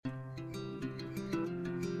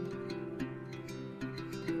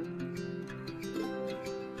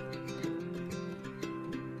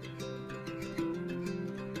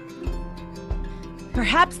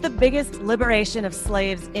Perhaps the biggest liberation of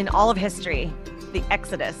slaves in all of history, the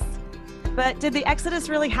Exodus. But did the Exodus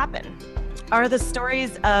really happen? Are the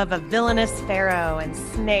stories of a villainous pharaoh and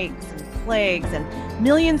snakes and plagues and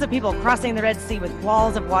millions of people crossing the Red Sea with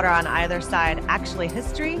walls of water on either side actually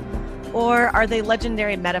history? Or are they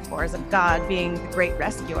legendary metaphors of God being the great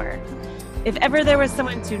rescuer? If ever there was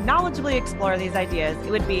someone to knowledgeably explore these ideas, it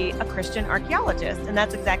would be a Christian archaeologist, and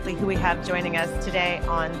that's exactly who we have joining us today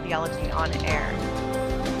on Theology on Air.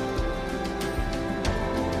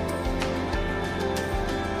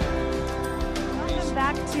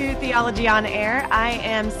 Welcome back to Theology on Air. I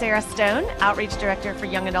am Sarah Stone, Outreach Director for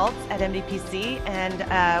Young Adults at MDPC,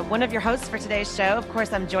 and one of your hosts for today's show. Of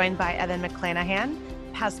course, I'm joined by Evan McClanahan,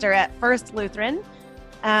 pastor at First Lutheran.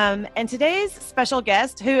 And today's special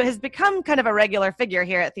guest, who has become kind of a regular figure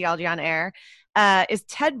here at Theology on Air, is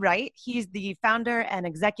Ted Wright. He's the founder and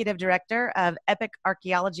executive director of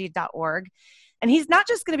epicarchaeology.org. And he's not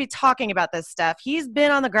just going to be talking about this stuff. He's been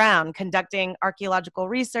on the ground conducting archaeological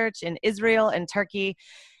research in Israel and Turkey.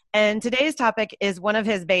 And today's topic is one of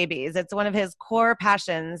his babies. It's one of his core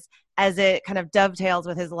passions as it kind of dovetails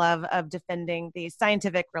with his love of defending the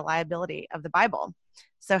scientific reliability of the Bible.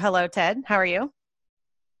 So hello, Ted. How are you?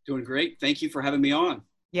 Doing great. Thank you for having me on.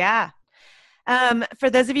 Yeah. For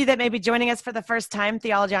those of you that may be joining us for the first time,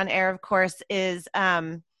 Theology on Air, of course,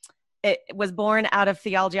 it was born out of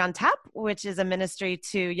Theology on Tap, which is a ministry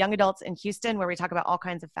to young adults in Houston, where we talk about all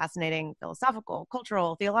kinds of fascinating philosophical,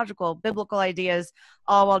 cultural, theological, biblical ideas,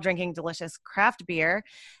 all while drinking delicious craft beer.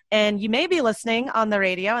 And you may be listening on the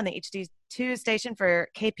radio on the HD2 station for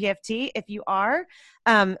KPFT. If you are,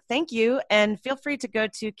 thank you. And feel free to go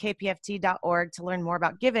to kpft.org to learn more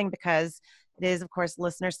about giving, because it is, of course,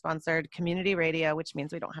 listener-sponsored community radio, which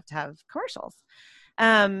means we don't have to have commercials.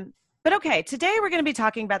 But okay, today we're going to be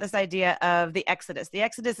talking about this idea of the Exodus. The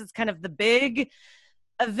Exodus is kind of the big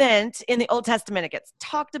event in the Old Testament. It gets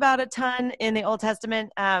talked about a ton in the Old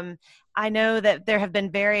Testament. I know that there have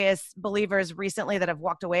been various believers recently that have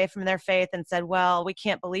walked away from their faith and said, well, we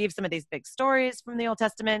can't believe some of these big stories from the Old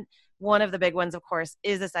Testament. One of the big ones, of course,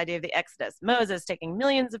 is this idea of the Exodus. Moses taking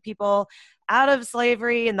millions of people out of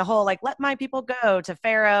slavery and the whole, like, let my people go to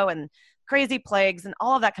Pharaoh and crazy plagues and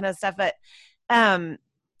all of that kind of stuff. But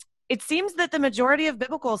it seems that the majority of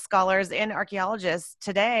biblical scholars and archaeologists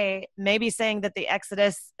today may be saying that the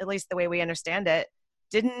Exodus, at least the way we understand it,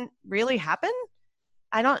 didn't really happen.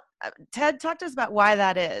 Ted, talk to us about why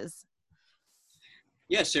that is.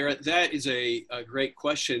 Yeah, Sarah, that is a great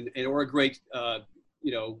question, or a great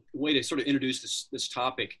way to sort of introduce this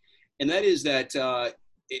topic. And that is that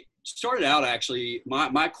it started out, actually,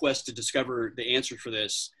 my quest to discover the answer for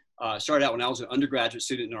this started out when I was an undergraduate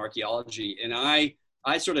student in archaeology. And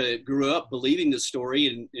I sort of grew up believing this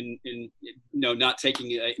story and not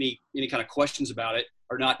taking any kind of questions about it,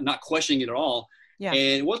 or not questioning it at all. Yeah.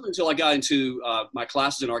 And it wasn't until I got into my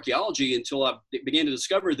classes in archaeology until I began to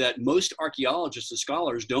discover that most archaeologists and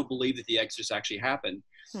scholars don't believe that the Exodus actually happened.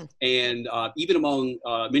 And even among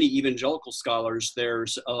many evangelical scholars,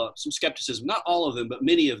 there's some skepticism, not all of them, but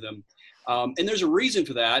many of them. And there's a reason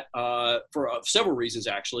for that, for several reasons,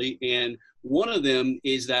 actually. And one of them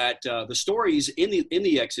is that the stories in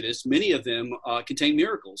the Exodus, many of them contain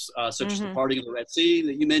miracles, such as the parting of the Red Sea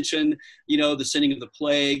that you mentioned, the sending of the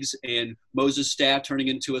plagues, and Moses' staff turning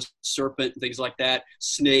into a serpent, and things like that,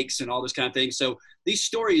 snakes, and all this kind of thing. So these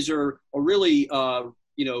stories are really,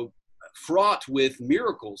 fraught with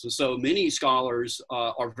miracles. And so many scholars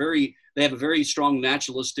they have a very strong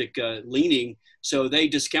naturalistic leaning. So they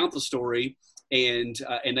discount the story, and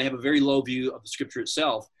they have a very low view of the scripture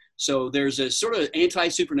itself. So there's a sort of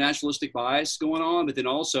anti-supernaturalistic bias going on, but then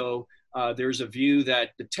also there's a view that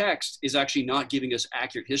the text is actually not giving us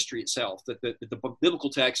accurate history itself, that the biblical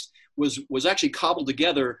text was actually cobbled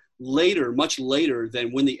together later, much later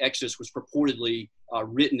than when the Exodus was purportedly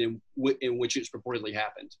written in which it's purportedly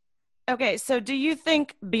happened. Okay, so do you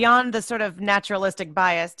think, beyond the sort of naturalistic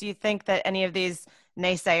bias, do you think that any of these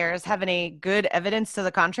naysayers have any good evidence to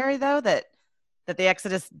the contrary, though, that the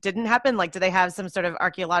Exodus didn't happen? Like, do they have some sort of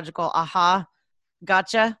archaeological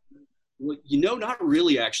gotcha? Well, not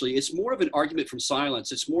really, actually. It's more of an argument from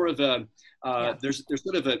silence. It's more of there's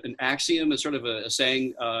sort of an axiom, a sort of a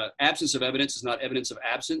saying, absence of evidence is not evidence of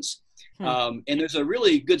absence. And there's a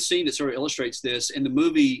really good scene that sort of illustrates this in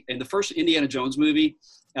the first Indiana Jones movie.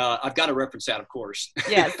 I've got to reference that, of course.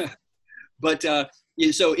 Yes. But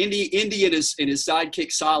so Indy and his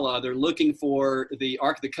sidekick Sala, they're looking for the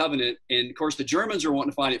Ark of the Covenant, and of course the Germans are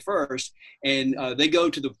wanting to find it first, and they go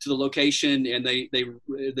to the location, and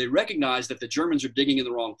they recognize that the Germans are digging in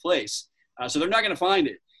the wrong place, so they're not going to find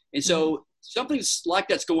it. And so something like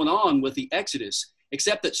that's going on with the Exodus.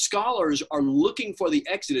 except that scholars are looking for the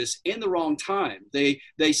Exodus in the wrong time. They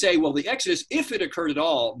say, well, the Exodus, if it occurred at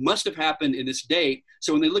all, must have happened in this date.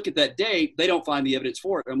 So when they look at that date, they don't find the evidence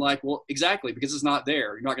for it. I'm like, well, exactly, because it's not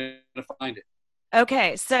there. You're not going to find it.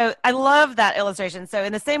 Okay, so I love that illustration. So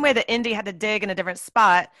in the same way that Indy had to dig in a different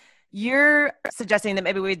spot, you're suggesting that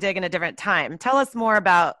maybe we dig in a different time. Tell us more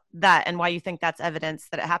about that and why you think that's evidence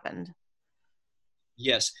that it happened.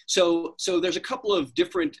 Yes. So there's a couple of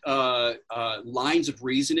different lines of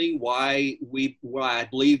reasoning why I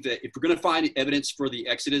believe that if we're going to find evidence for the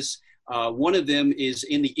Exodus, one of them is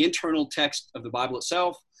in the internal text of the Bible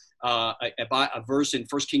itself, a verse in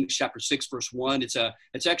 1 Kings chapter 6, verse 1.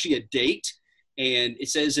 It's actually a date, and it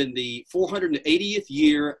says in the 480th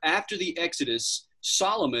year after the Exodus,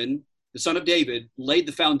 Solomon, the son of David, laid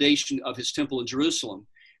the foundation of his temple in Jerusalem.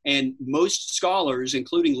 And most scholars,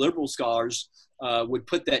 including liberal scholars, would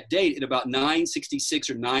put that date at about 966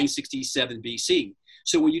 or 967 BC.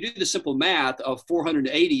 So when you do the simple math of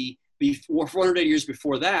 480 years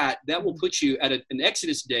before that, that will put you at an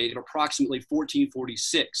Exodus date of approximately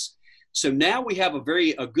 1446. So now we have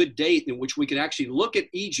a good date in which we can actually look at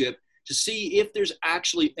Egypt to see if there's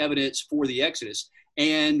actually evidence for the Exodus.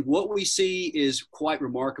 And what we see is quite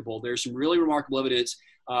remarkable. There's some really remarkable evidence,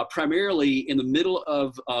 primarily in the middle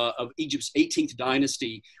of Egypt's 18th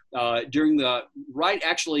dynasty, during the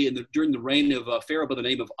reign of a pharaoh by the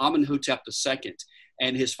name of Amenhotep II.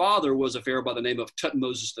 And his father was a pharaoh by the name of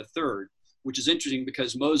Tutmosis III, which is interesting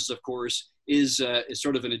because Moses, of course, is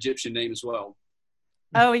sort of an Egyptian name as well.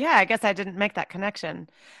 Oh, yeah, I guess I didn't make that connection.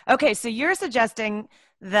 Okay, so you're suggesting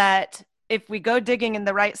that if we go digging in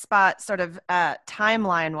the right spot, sort of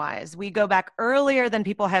timeline wise, we go back earlier than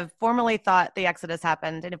people have formally thought the Exodus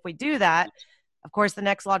happened. And if we do that, of course, the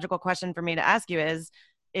next logical question for me to ask you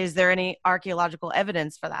is there any archaeological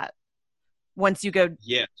evidence for that once you go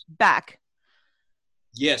back?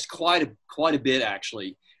 Yes, quite a bit,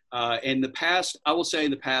 actually. In the past, I will say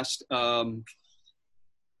in the past,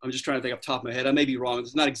 I'm just trying to think off the top of my head. I may be wrong.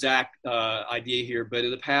 It's not exact idea here, but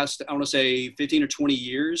in the past, I want to say 15 or 20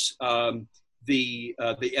 years, the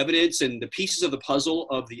evidence and the pieces of the puzzle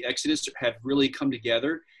of the Exodus have really come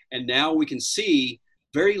together. And now we can see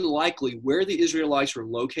very likely where the Israelites were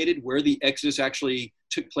located, where the Exodus actually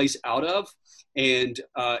took place out of. And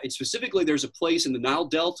specifically, there's a place in the Nile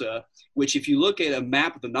Delta, which if you look at a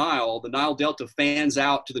map of the Nile Delta fans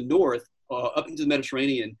out to the north, up into the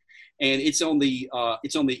Mediterranean. And it's on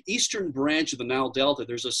the eastern branch of the Nile Delta.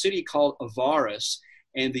 There's a city called Avaris,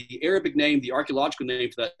 and the Arabic name, the archaeological name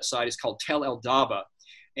for that site is called Tel El Daba.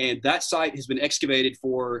 And that site has been excavated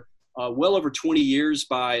for well over 20 years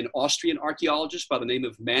by an Austrian archaeologist by the name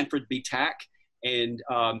of Manfred B. Tack. And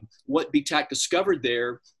what B. Tack discovered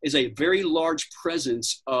there is a very large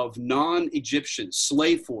presence of non-Egyptian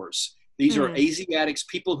slave force. These are Asiatics,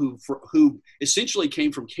 people who essentially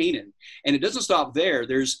came from Canaan. And it doesn't stop there.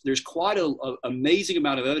 There's quite an amazing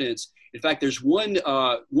amount of evidence. In fact, there's one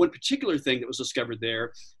particular thing that was discovered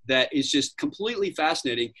there that is just completely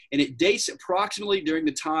fascinating. And it dates approximately during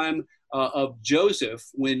the time of Joseph,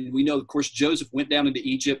 when we know, of course, Joseph went down into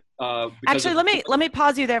Egypt. Actually, let me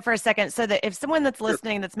pause you there for a second, so that if someone that's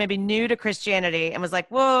listening that's maybe new to Christianity and was like,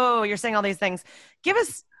 "Whoa, you're saying all these things," give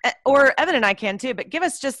us, or Evan and I can too, but give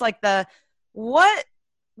us just like what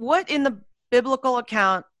in the biblical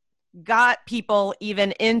account got people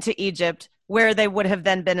even into Egypt, where they would have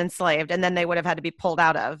then been enslaved and then they would have had to be pulled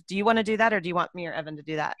out of. Do you want to do that, or do you want me or Evan to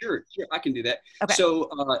do that? Sure, I can do that. Okay.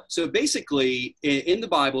 So basically, in the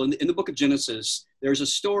Bible, in the book of Genesis, there's a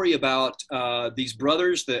story about these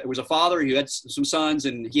brothers. There was a father who had some sons,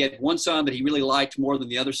 and he had one son that he really liked more than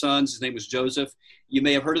the other sons. His name was Joseph. You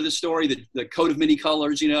may have heard of this story, the coat of many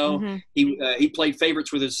colors. Mm-hmm. He played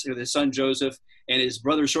favorites with his son Joseph, and his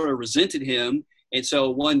brothers sort of resented him. And so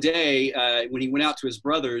one day, when he went out to his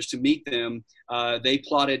brothers to meet them, they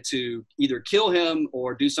plotted to either kill him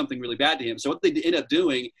or do something really bad to him. So what they ended up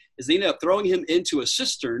doing is they ended up throwing him into a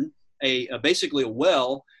cistern, basically a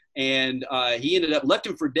well, and he left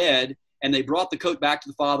him for dead. And they brought the coat back to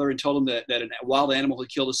the father and told him that a wild animal had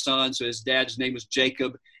killed his son. So his name was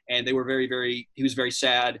Jacob, and they were he was very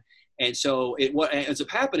sad. And so what ends up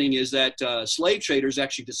happening is that slave traders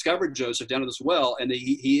actually discovered Joseph down at this well, and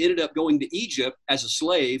he ended up going to Egypt as a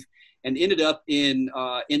slave, and ended up in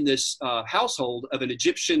this household of an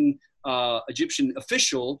Egyptian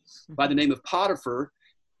official by the name of Potiphar.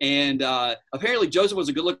 And apparently Joseph was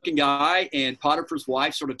a good-looking guy, and Potiphar's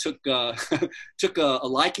wife sort of took a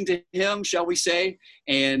liking to him, shall we say,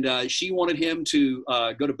 and she wanted him to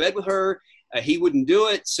go to bed with her. He wouldn't do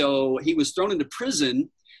it, so he was thrown into prison.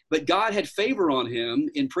 But God had favor on him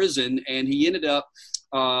in prison, and he ended up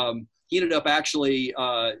he ended up actually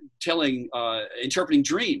interpreting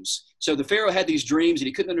dreams. So the Pharaoh had these dreams and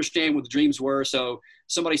he couldn't understand what the dreams were. So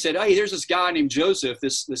somebody said, hey, there's this guy named Joseph,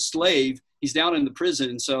 this slave. He's down in the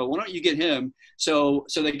prison. So why don't you get him? So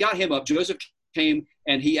they got him up. Joseph came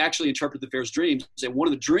and he actually interpreted the Pharaoh's dreams. And one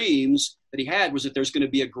of the dreams that he had was that there's going to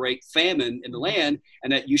be a great famine in the land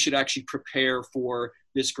and that you should actually prepare for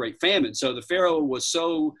this great famine. So the Pharaoh was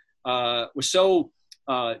so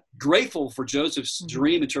grateful for Joseph's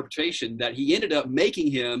dream interpretation that he ended up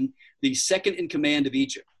making him the second in command of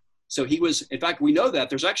Egypt. So he was, in fact, we know that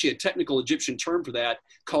there's actually a technical Egyptian term for that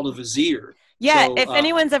called a vizier. Yeah, so, if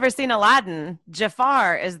anyone's ever seen Aladdin,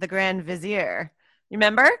 Jafar is the Grand Vizier.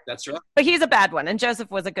 Remember? That's right. But he's a bad one, and Joseph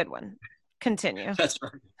was a good one. Continue. That's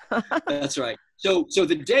right. That's right. So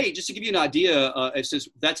the date, just to give you an idea, it says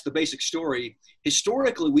that's the basic story.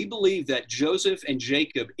 Historically, we believe that Joseph and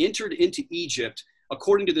Jacob entered into Egypt,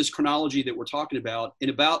 according to this chronology that we're talking about, in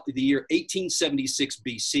about the year 1876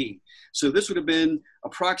 BC. So this would have been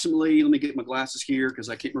approximately, let me get my glasses here because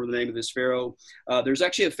I can't remember the name of this Pharaoh. There's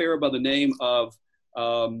actually a Pharaoh by the name of,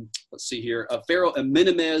 let's see here, Pharaoh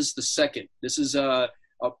Amenemhes II. This is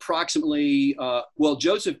approximately,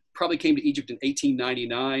 Joseph probably came to Egypt in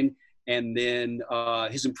 1899. And then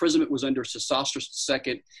his imprisonment was under Sesostris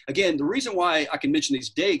II. Again, the reason why I can mention these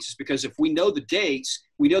dates is because if we know the dates,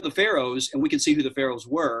 we know the pharaohs, and we can see who the pharaohs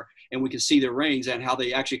were, and we can see their reigns and how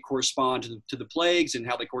they actually correspond to the plagues and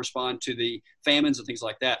how they correspond to the famines and things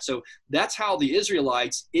like that. So that's how the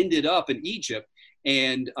Israelites ended up in Egypt.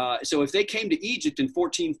 And so if they came to Egypt in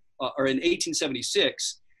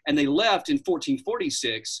 1876 and they left in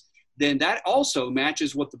 1446, then that also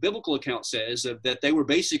matches what the biblical account says, that they were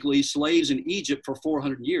basically slaves in Egypt for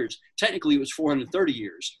 400 years. Technically, it was 430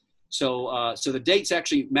 years. So the dates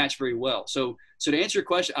actually match very well. So to answer your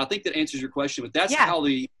question, I think that answers your question, but that's how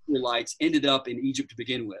the Israelites ended up in Egypt to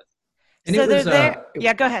begin with. And so it was, go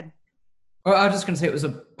ahead. Well, I was just going to say it was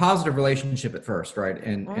a positive relationship at first, right?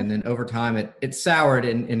 And then over time it soured.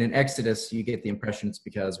 And in Exodus, you get the impression it's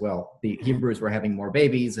because, well, the Hebrews were having more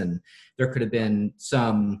babies and there could have been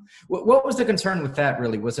some, what was the concern with that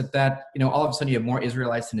really? Was it that, all of a sudden you have more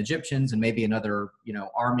Israelites than Egyptians and maybe another,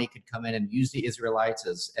 army could come in and use the Israelites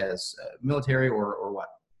as military or what?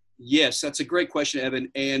 Yes, that's a great question, Evan.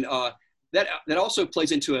 And that also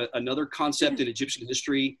plays into another concept in Egyptian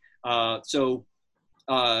history.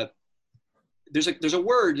 There's a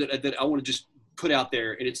word that I want to just put out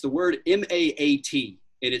there, and it's the word M-A-A-T,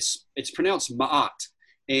 and it's pronounced Ma'at.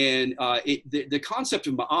 And the concept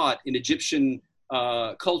of Ma'at in Egyptian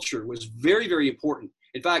culture was very, very important.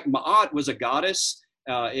 In fact, Ma'at was a goddess.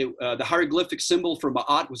 The hieroglyphic symbol for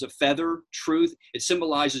Ma'at was a feather, truth. It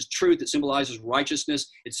symbolizes truth. It symbolizes righteousness.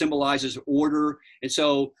 It symbolizes order. And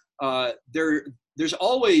so there's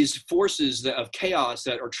always forces of chaos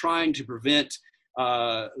that are trying to prevent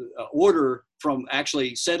order from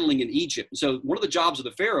actually settling in Egypt. So one of the jobs of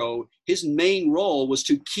the Pharaoh, his main role was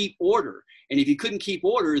to keep order. And if he couldn't keep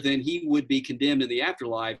order, then he would be condemned in the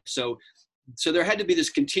afterlife. So there had to be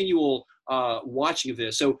this continual watching of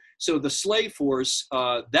this. So the slave force,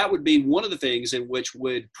 that would be one of the things in which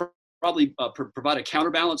would probably provide a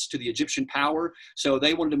counterbalance to the Egyptian power. So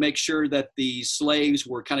they wanted to make sure that the slaves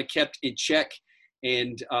were kind of kept in check.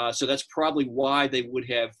 And so that's probably why they would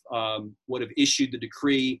have issued the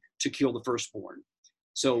decree to kill the firstborn.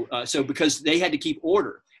 So because they had to keep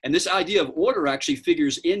order. And this idea of order actually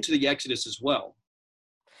figures into the Exodus as well.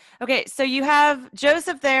 Okay, so you have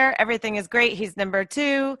Joseph there. Everything is great. He's number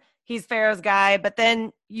 2. He's Pharaoh's guy. But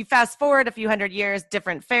then you fast forward a few hundred years,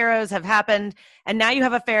 different pharaohs have happened. And now you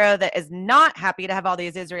have a pharaoh that is not happy to have all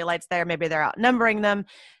these Israelites there. Maybe they're outnumbering them.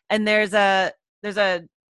 And there's an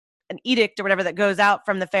edict or whatever that goes out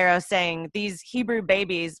from the Pharaoh saying these Hebrew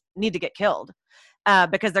babies need to get killed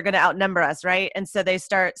because they're going to outnumber us, right? And so they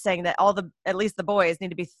start saying that at least the boys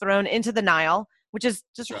need to be thrown into the Nile, which is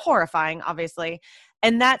just horrifying, obviously.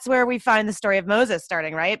 And that's where we find the story of Moses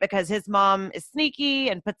starting, right? Because his mom is sneaky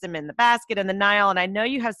and puts him in the basket in the Nile. And I know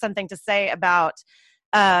you have something to say about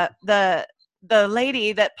the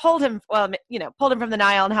lady that pulled him from the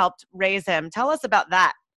Nile and helped raise him. Tell us about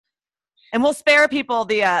that. And we'll spare people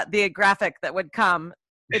the graphic that would come.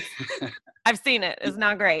 I've seen it. It's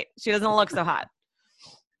not great. She doesn't look so hot.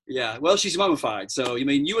 Yeah, well, she's mummified. So,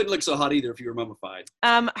 you wouldn't look so hot either if you were mummified.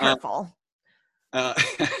 Hurtful.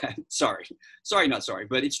 Sorry, not sorry,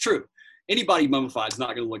 but it's true. Anybody mummified is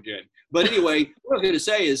not going to look good. But anyway, what I'm going to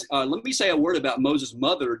say is, let me say a word about Moses'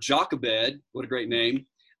 mother, Jochebed. What a great name.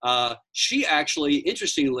 She actually,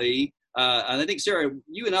 interestingly, and I think, Sarah,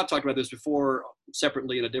 you and I have talked about this before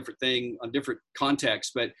separately in a different thing, on different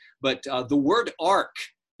context, but the word ark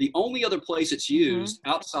The only other place it's used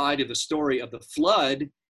outside of the story of the flood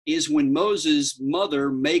is when Moses' mother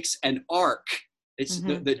makes an ark. It's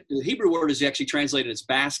the Hebrew word is actually translated as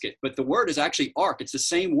basket, but the word is actually ark. It's the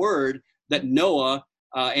same word that Noah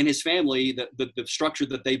and his family, the structure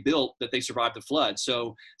that they built, that they survived the flood.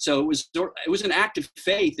 So it was an act of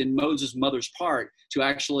faith in Moses' mother's part to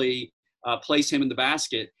actually place him in the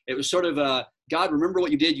basket. It was sort of God, remember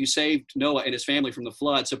what you did. You saved Noah and his family from the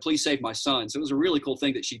flood, so please save my son. So it was a really cool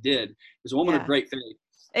thing that she did. It was a woman of great faith.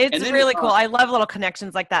 It's really cool. I love little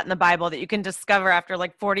connections like that in the Bible that you can discover after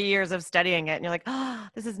like 40 years of studying it. And you're like, oh,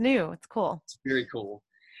 this is new. It's cool. It's very cool.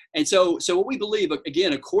 And so what we believe,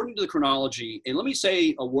 again, according to the chronology, and let me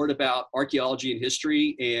say a word about archaeology and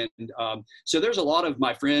history. And so there's a lot of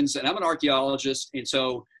my friends, and I'm an archaeologist. And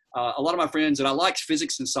so a lot of my friends, and I like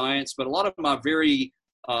physics and science, but a lot of my very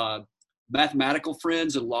mathematical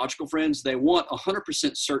friends and logical friends, they want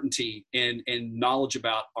 100% certainty and knowledge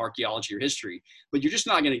about archaeology or history, but you're just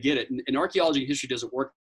not going to get it. And archaeology and history doesn't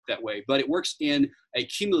work that way, but it works in a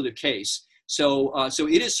cumulative case. So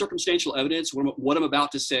it is circumstantial evidence, what I'm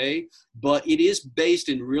about to say, but it is based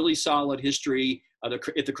in really solid history.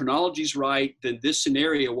 If the chronology is right, then this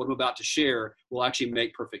scenario, what I'm about to share, will actually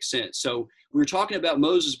make perfect sense. So we were talking about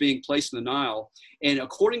Moses being placed in the Nile, and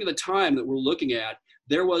according to the time that we're looking at,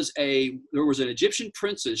 there was an Egyptian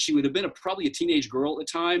princess. She would have been probably a teenage girl at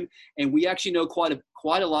the time, and we actually know quite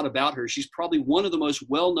a lot about her. She's probably one of the most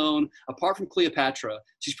well-known, apart from Cleopatra,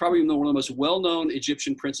 she's probably one of the most well-known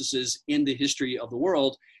Egyptian princesses in the history of the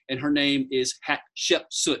world, and her name is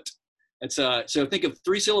Hatshepsut. It's so think of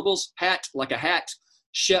 3 syllables: hat, like a hat,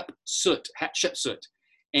 Shep-sut, Hatshepsut.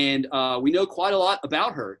 And we know quite a lot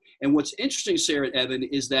about her. And what's interesting, Sarah and Evan,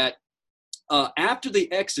 is that after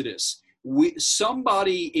the Exodus,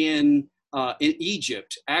 somebody in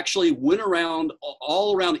Egypt actually went around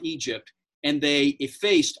all around Egypt, and they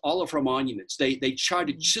effaced all of her monuments. They tried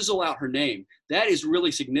to chisel out her name. That is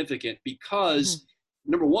really significant because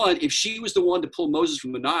number one, if she was the one to pull Moses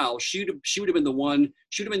from the Nile, she would have been one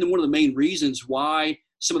of the main reasons why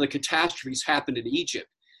some of the catastrophes happened in Egypt.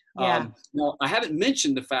 Yeah. Now, I haven't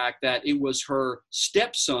mentioned the fact that it was her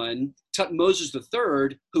stepson, Tutmosis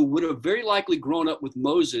III, who would have very likely grown up with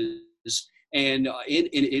Moses and in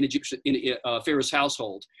Egyptian Pharaoh's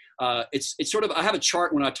household. It's sort of, I have a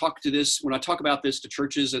chart when I talk about this to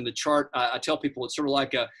churches, and the chart I tell people it's sort of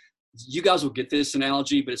like you guys will get this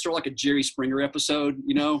analogy, but it's sort of like a Jerry Springer episode,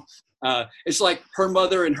 you know. It's like her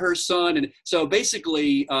mother and her son, and so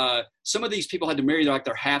basically some of these people had to marry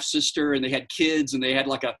their half sister, and they had kids, and they had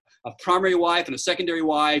like a primary wife and a secondary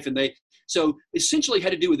wife, and they so essentially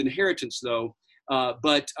had to do with inheritance though.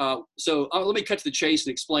 So let me cut to the chase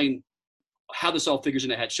and explain how this all figures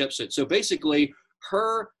into Hatshepsut. So basically,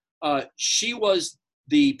 she was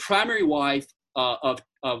the primary wife of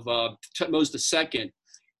Tutmosis II,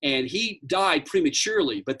 and he died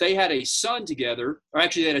prematurely. But they had a son together, or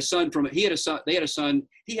actually, they had a son from he had a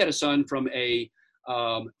son from a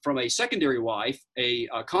secondary wife, a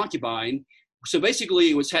concubine. So basically,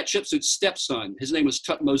 it was Hatshepsut's stepson. His name was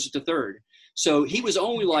Tutmosis III. So he was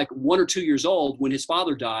only like 1 or 2 years old when his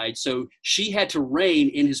father died. So she had to reign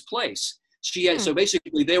in his place. So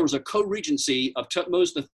basically, there was a co-regency of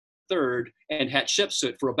Tutmosis III and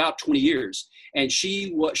Hatshepsut for about 20 years. And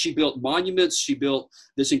she built monuments. She built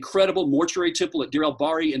this incredible mortuary temple at Deir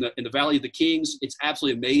el-Bahri in the Valley of the Kings. It's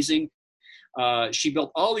absolutely amazing. She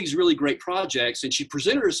built all these really great projects, and she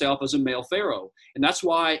presented herself as a male pharaoh. And that's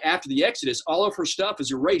why after the Exodus, all of her stuff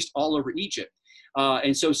is erased all over Egypt.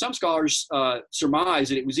 And so some scholars surmise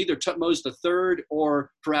that it was either Tutmosis III or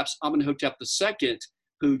perhaps Amenhotep II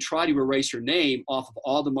who tried to erase her name off of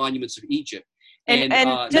all the monuments of Egypt. And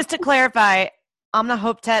just to clarify,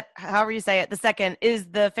 Amenhotep, however you say it, the second is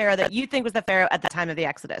the pharaoh that you think was the pharaoh at the time of the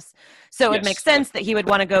Exodus. So it makes sense that he would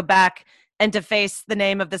want to go back and deface the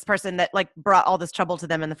name of this person that like brought all this trouble to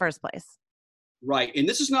them in the first place. Right. And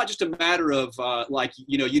this is not just a matter of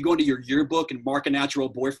you go into your yearbook and marking out your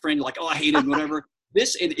old boyfriend, like, oh, I hate him, whatever.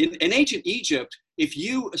 This in ancient Egypt, if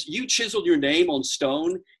you chiseled your name on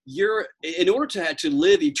stone, in order to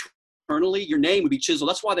live eternally, your name would be chiseled.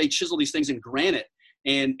 That's why they chisel these things in granite,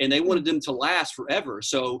 and they wanted them to last forever.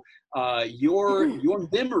 So your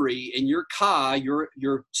memory and your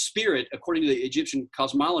your spirit, according to the Egyptian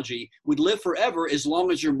cosmology, would live forever as long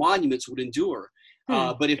as your monuments would endure.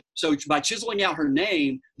 But by chiseling out her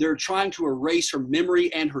name, they're trying to erase her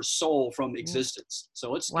memory and her soul from existence.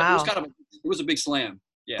 So it was a big slam.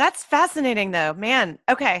 Yeah. That's fascinating though, man.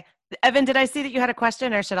 Okay. Evan, did I see that you had a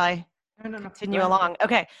question, or should I continue along?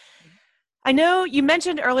 Okay. I know you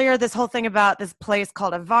mentioned earlier this whole thing about this place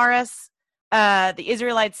called Avaris. the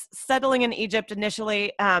Israelites settling in Egypt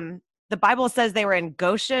initially. The Bible says they were in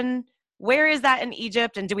Goshen. Where is that in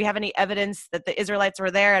Egypt? And do we have any evidence that the Israelites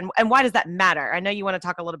were there? And why does that matter? I know you want to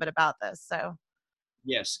talk a little bit about this. So.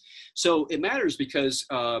 Yes. So it matters because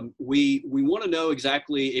we want to know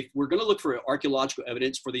exactly, if we're going to look for archaeological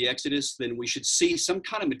evidence for the Exodus, then we should see some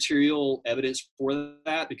kind of material evidence for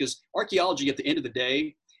that, because archaeology at the end of the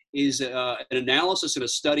day is an analysis and a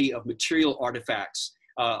study of material artifacts.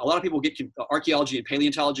 A lot of people get archaeology and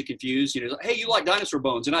paleontology confused. You know, hey, you like dinosaur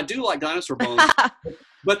bones, and I do like dinosaur bones,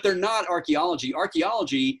 but they're not archaeology.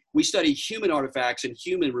 Archaeology, we study human artifacts and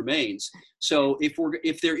human remains. So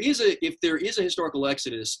if there is a historical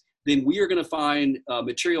Exodus, then we are going to find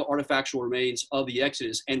material artifactual remains of the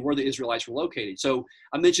Exodus and where the Israelites were located. So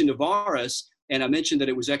I mentioned Avaris, and I mentioned that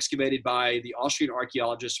it was excavated by the Austrian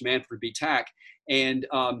archaeologist Manfred B. Tack. And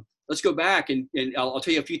let's go back and I'll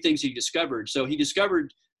tell you a few things he discovered. So he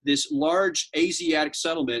discovered this large Asiatic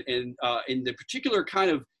settlement, and in the particular kind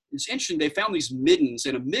of, it's interesting, they found these middens,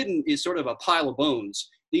 and a midden is sort of a pile of bones.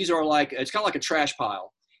 These are it's kind of like a trash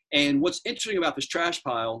pile. And what's interesting about this trash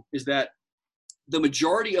pile is that the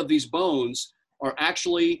majority of these bones are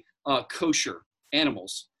actually kosher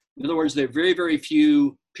animals. In other words, there are very, very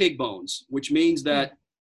few pig bones, which means that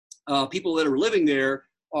people that are living there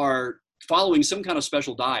are following some kind of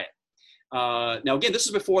special diet. Now, again, this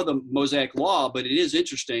is before the Mosaic Law, but it is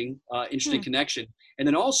interesting connection. And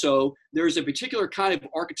then also, there's a particular kind of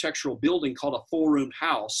architectural building called a four-roomed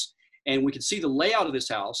house, and we can see the layout of this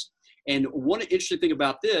house. And one interesting thing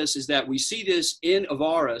about this is that we see this in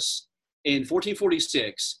Avaris in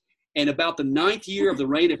 1446, and about the 9th year of the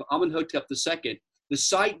reign of Amenhotep II, the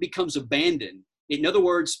site becomes abandoned. In other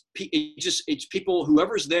words, it's people,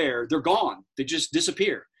 whoever's there, they're gone. They just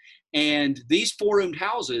disappear. And these four-roomed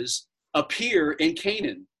houses appear in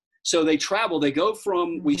Canaan. So they travel, they go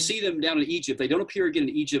from, we see them down in Egypt. They don't appear again in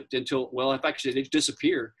Egypt until, well, in fact, they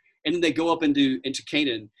disappear. And then they go up into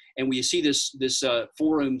Canaan. And we see this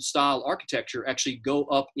four-room style architecture actually go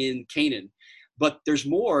up in Canaan. But there's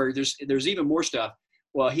more, there's even more stuff.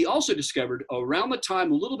 Well, he also discovered around the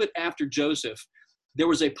time, a little bit after Joseph, there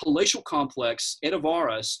was a palatial complex at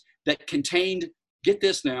Avaris that contained, get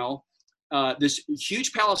this now, this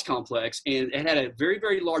huge palace complex, and it had a very,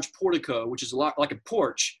 very large portico, which is a lot like a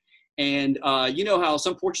porch. And you know how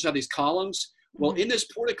some porches have these columns? Well, in this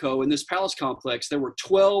portico, in this palace complex, there were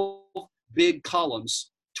 12 big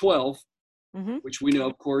columns, 12, which we know,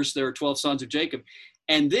 of course, there are 12 sons of Jacob.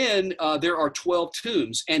 And then there are 12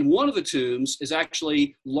 tombs. And one of the tombs is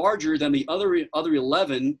actually larger than the other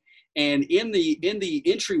 11. And in the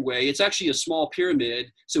entryway, it's actually a small pyramid.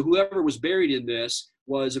 So whoever was buried in this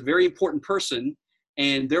was a very important person.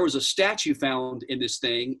 And there was a statue found in this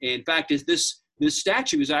thing. And in fact, this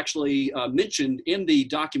statue is actually mentioned in the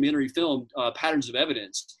documentary film Patterns of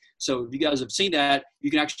Evidence. So if you guys have seen that,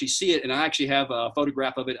 you can actually see it. And I actually have a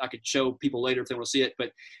photograph of it. I could show people later if they want to see it.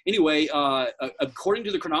 But anyway, according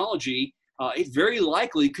to the chronology, it very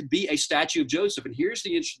likely could be a statue of Joseph. And here's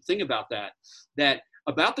the interesting thing about that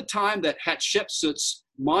about the time that Hatshepsut's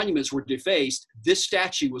monuments were defaced, this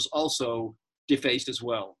statue was also defaced as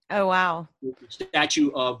well. Oh, wow. The statue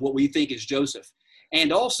of what we think is Joseph.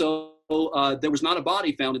 And also, there was not a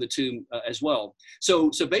body found in the tomb as well. So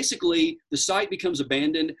basically, the site becomes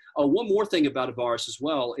abandoned. One more thing about Avaris as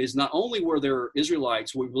well is not only were there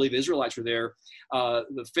Israelites, we believe Israelites were there,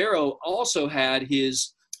 the Pharaoh also had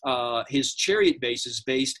his chariot bases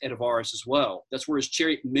based at Avaris as well. That's where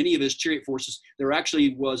many of his chariot forces, there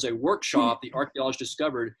actually was a workshop the archaeologists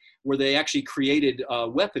discovered where they actually created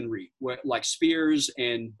weaponry, like spears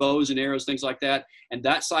and bows and arrows, things like that. And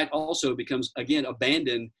that site also becomes, again,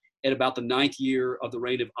 abandoned at about the 9th year of the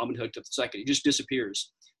reign of Amenhotep II. It just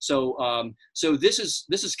disappears. So this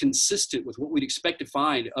is consistent with what we'd expect to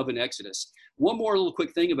find of an Exodus. One more little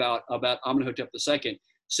quick thing about Amenhotep II.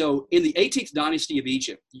 So in the 18th dynasty of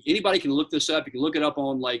Egypt, anybody can look this up. You can look it up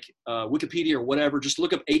on like Wikipedia or whatever. Just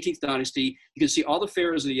look up 18th dynasty. You can see all the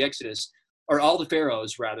pharaohs of the Exodus, or all the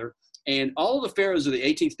pharaohs rather. And all of the pharaohs of the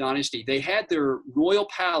 18th dynasty, they had their royal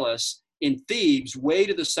palace in Thebes way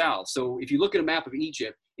to the south. So if you look at a map of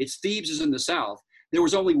Egypt, Thebes is in the south. There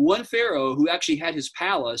was only one pharaoh who actually had his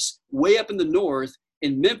palace way up in the north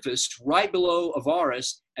in Memphis, right below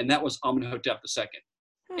Avaris, and that was Amenhotep II.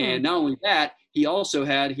 And not only that, he also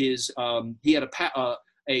had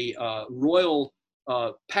a royal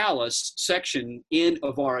palace section in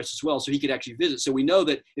Avaris as well, so he could actually visit. So we know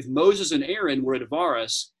that if Moses and Aaron were at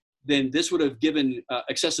Avaris, then this would have given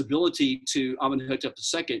accessibility to Amenhotep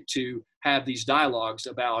II to have these dialogues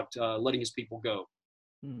about letting his people go.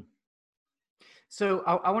 So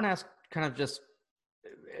I want to ask kind of just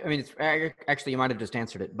I mean, actually, you might have just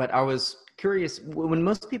answered it, but I was curious. When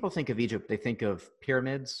most people think of Egypt, they think of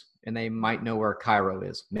pyramids, and they might know where Cairo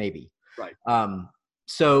is, maybe. Right.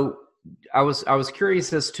 So I was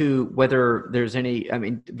curious as to whether there's any. I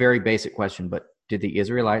mean, very basic question, but did the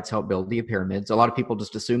Israelites help build the pyramids? A lot of people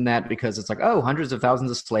just assume that because it's like, oh, hundreds of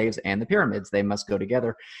thousands of slaves and the pyramids, they must go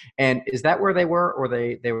together. And is that where they were, or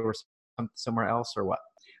they were somewhere else, or what?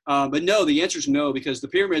 But no, the answer is no, because the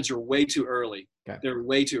pyramids are way too early. Okay. They're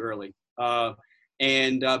way too early. But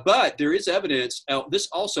there is evidence. There's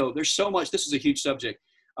so much. This is a huge subject.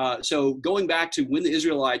 So going back to when the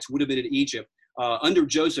Israelites would have been in Egypt, under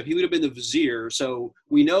Joseph, he would have been the vizier. So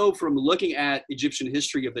we know from looking at Egyptian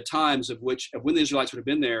history of the times of when the Israelites would have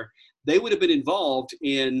been there, they would have been involved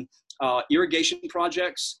in irrigation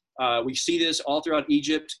projects. We see this all throughout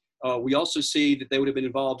Egypt. We also see that they would have been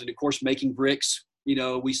involved in, of course, making bricks.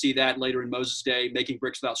 We see that later in Moses' day, making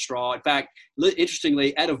bricks without straw. In fact,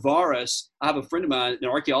 interestingly, at Avaris, I have a friend of mine, an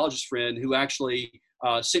archaeologist friend, who actually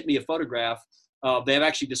sent me a photograph. They have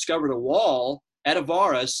actually discovered a wall at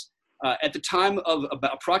Avaris at the time of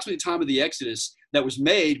about approximately the time of the Exodus that was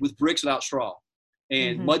made with bricks without straw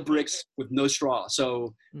and mud bricks with no straw.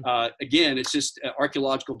 So again, it's just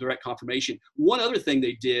archaeological direct confirmation. One other thing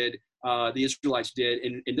they did, the Israelites did,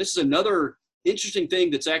 and this is another interesting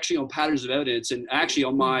thing that's actually on Patterns of Evidence, and actually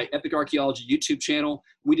on my Epic Archaeology YouTube channel,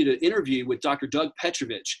 we did an interview with Dr. Doug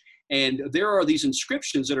Petrovich, and there are these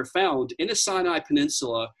inscriptions that are found in the Sinai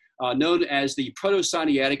Peninsula known as the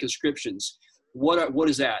Proto-Sinaitic inscriptions. What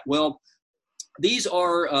is that? Well, these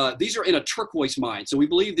are in a turquoise mine. So we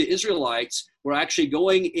believe the Israelites were actually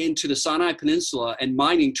going into the Sinai Peninsula and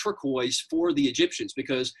mining turquoise for the Egyptians,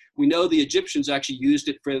 because we know the Egyptians actually used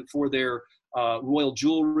it for their royal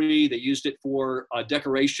jewelry. They used it for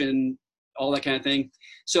decoration, all that kind of thing.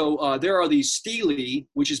 So there are these stelae,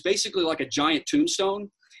 which is basically like a giant tombstone.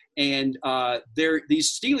 And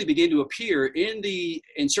these stelae began to appear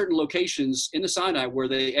in certain locations in the Sinai where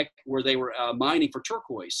they were mining for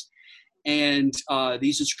turquoise. And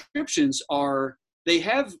these inscriptions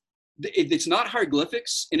it's not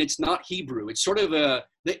hieroglyphics and it's not Hebrew. It's sort of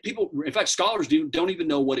in fact, scholars don't even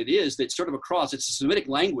know what it is. That's sort of a cross. It's a Semitic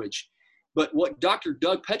language. But what Dr.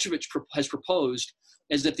 Doug Petrovich has proposed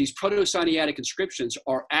is that these Proto-Sinaitic inscriptions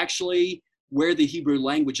are actually where the Hebrew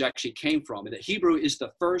language actually came from, and that Hebrew is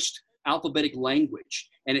the first alphabetic language,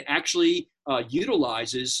 and it actually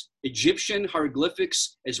utilizes Egyptian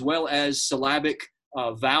hieroglyphics as well as syllabic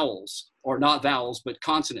vowels, or not vowels, but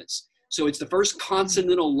consonants. So it's the first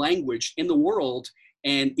consonantal language in the world,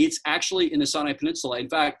 and it's actually in the Sinai Peninsula. In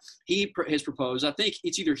fact, he has proposed, I think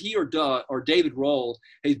it's either he or David Roll,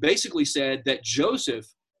 has basically said that Joseph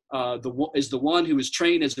is the one who was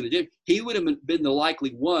trained as an Egyptian. He would have been the likely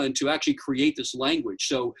one to actually create this language.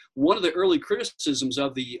 So one of the early criticisms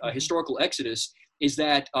of the historical Exodus is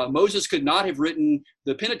that Moses could not have written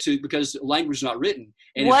the Pentateuch because the language is not written.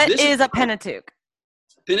 And what is a Pentateuch?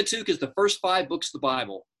 Pentateuch is the first 5 books of the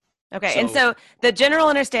Bible. Okay, and so the general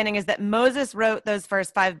understanding is that Moses wrote those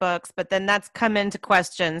first 5 books, but then that's come into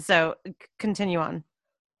question. So continue on.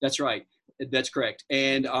 That's right. That's correct.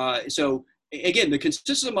 And so again, the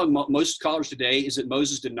consensus among most scholars today is that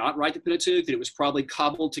Moses did not write the Pentateuch, that it was probably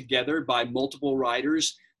cobbled together by multiple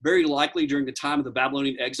writers, very likely during the time of the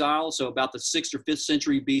Babylonian exile, so about the 6th or 5th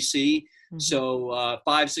century BC. Mm-hmm. So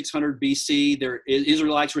 500-600 BC,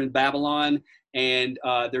 Israelites were in Babylon, and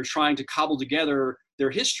they're trying to cobble together their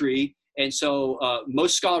history. And so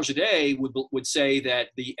most scholars today would say that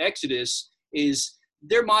the Exodus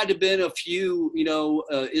there might have been a few,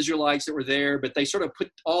 Israelites that were there, but they sort of put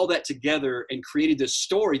all that together and created this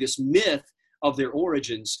story, this myth of their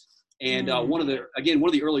origins. And one of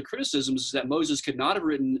the early criticisms is that Moses could not have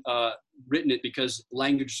written it because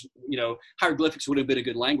language, hieroglyphics would have been a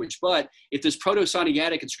good language. But if this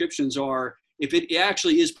Proto-Sinaitic inscriptions if it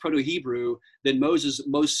actually is Proto-Hebrew, then Moses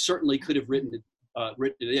most certainly could have written it.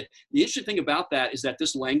 The interesting thing about that is that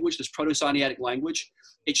this language, this Proto-Sinaitic language,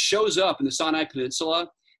 it shows up in the Sinai Peninsula,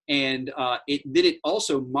 and it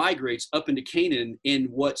also migrates up into Canaan in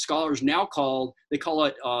what scholars now call it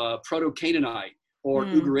Proto-Canaanite or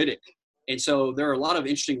Ugaritic. And so there are a lot of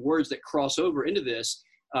interesting words that cross over into this,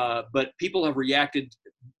 but people have reacted.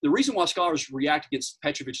 The reason why scholars react against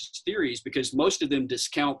Petrovich's theories because most of them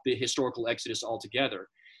discount the historical Exodus altogether.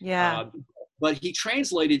 Yeah. But he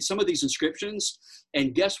translated some of these inscriptions,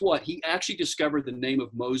 and guess what? He actually discovered the name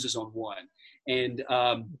of Moses on one, and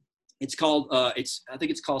it's called I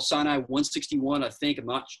think it's called Sinai 161. I think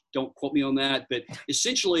don't quote me on that, but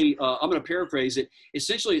essentially I'm going to paraphrase it.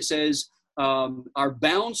 Essentially, it says our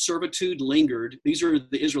bound servitude lingered. These are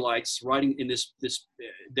the Israelites writing in this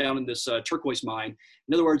down in this turquoise mine.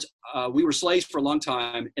 In other words, we were slaves for a long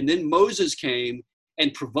time, and then Moses came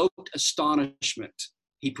and provoked astonishment.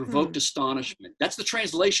 He provoked astonishment. That's the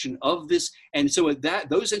translation of this. And so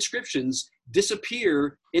those inscriptions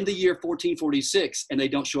disappear in the year 1446, and they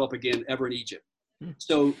don't show up again ever in Egypt.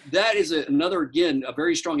 So that is another, again, a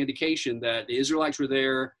very strong indication that the Israelites were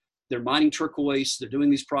there. They're mining turquoise. They're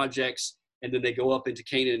doing these projects, and then they go up into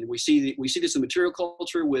Canaan. We see this in material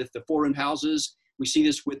culture with the four-room houses. We see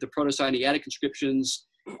this with the Proto-Sinaitic inscriptions,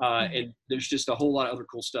 and there's just a whole lot of other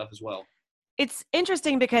cool stuff as well. It's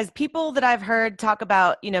interesting because people that I've heard talk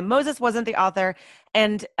about, Moses wasn't the author,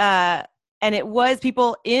 and it was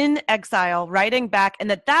people in exile writing back,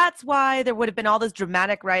 and that's why there would have been all this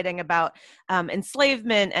dramatic writing about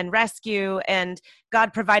enslavement and rescue and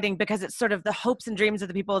God providing, because it's sort of the hopes and dreams of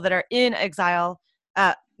the people that are in exile,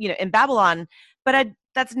 in Babylon. But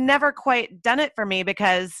that's never quite done it for me,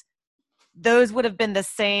 because those would have been the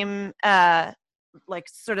same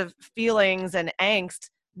sort of feelings and angst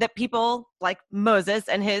that people like Moses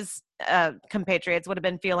and his compatriots would have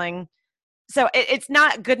been feeling. So it's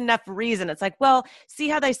not good enough reason. It's like, well, see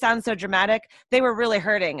how they sound so dramatic? They were really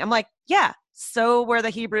hurting. I'm like, yeah, so were the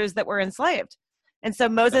Hebrews that were enslaved. And so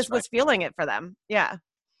Moses was feeling it for them. Yeah.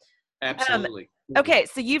 Absolutely. Okay,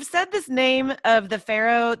 so you've said this name of the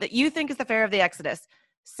Pharaoh that you think is the Pharaoh of the Exodus.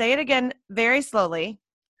 Say it again very slowly.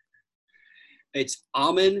 It's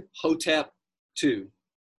Amenhotep II.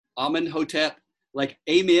 Amenhotep, like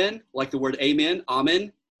amen, like the word amen,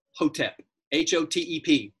 Amenhotep, Hotep.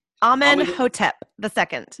 Amenhotep the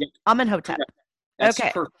second. Yeah. Amenhotep.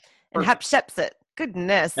 Okay. Perfect. And Hatshepsut.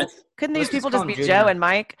 Goodness. Couldn't these people just be Junior. Joe and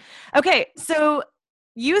Mike? Okay, so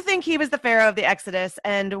you think he was the Pharaoh of the Exodus,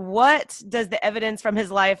 and what does the evidence from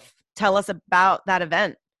his life tell us about that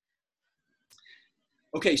event?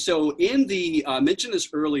 Okay, so in the, I mentioned this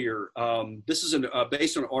earlier, this is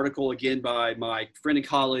based on an article, again, by my friend and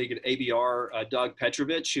colleague at ABR, Doug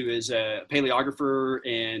Petrovich, who is a paleographer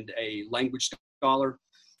and a language scholar.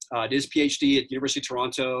 Did his PhD at the University of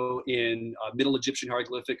Toronto in Middle Egyptian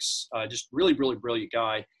hieroglyphics. Just really, really brilliant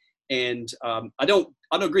guy. And I don't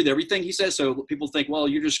agree with everything he says, so people think, well,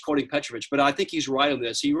 you're just quoting Petrovich, but I think he's right on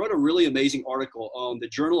this. He wrote a really amazing article on the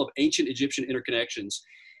Journal of Ancient Egyptian Interconnections.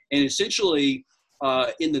 And essentially,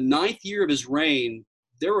 in the 9th year of his reign,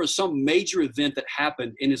 there was some major event that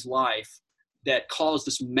happened in his life that caused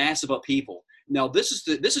this massive upheaval. Now, this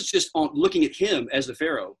is just on looking at him as the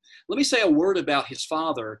Pharaoh. Let me say a word about his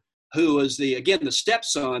father, who was the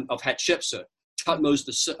stepson of Hatshepsut, Thutmose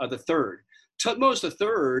III. Thutmose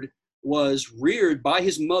III was reared by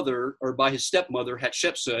his mother, or by his stepmother,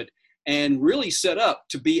 Hatshepsut, and really set up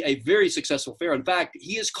to be a very successful pharaoh. In fact,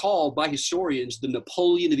 he is called by historians the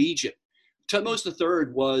Napoleon of Egypt. Thutmose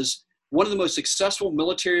III was one of the most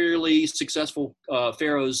militarily successful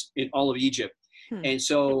pharaohs in all of Egypt. And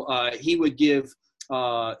so he would give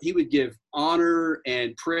honor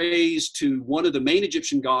and praise to one of the main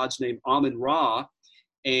Egyptian gods named Amun-Ra,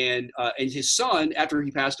 and his son, after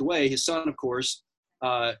he passed away, his son, of course,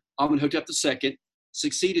 Amenhotep II,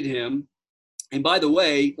 succeeded him. And by the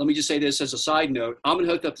way, let me just say this as a side note: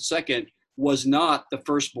 Amenhotep II was not the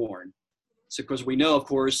firstborn. So, because we know, of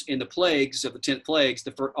course, in the plagues of the 10 plagues,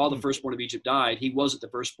 all the firstborn of Egypt died. He wasn't the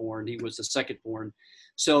firstborn; he was the secondborn.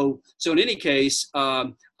 So in any case,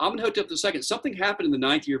 Amenhotep II, something happened in the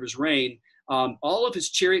 9th year of his reign. All of his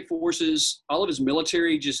chariot forces, all of his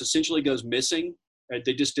military just essentially goes missing. Right?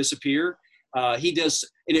 They just disappear. He does,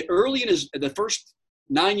 early in the first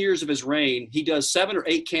 9 years of his reign, he does 7 or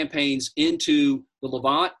 8 campaigns into the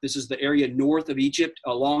Levant. This is the area north of Egypt,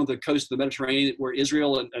 along the coast of the Mediterranean, where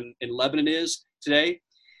Israel and Lebanon is today.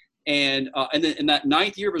 And then in that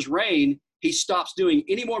 9th year of his reign, he stops doing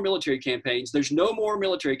any more military campaigns. There's no more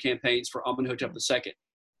military campaigns for Amenhotep II.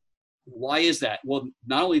 Why is that? Well,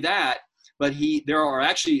 not only that, but there are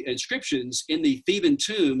actually inscriptions in the Theban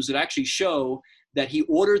tombs that actually show that he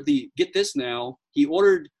ordered he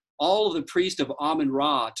ordered all of the priests of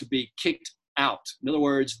Amun-Ra to be kicked out. In other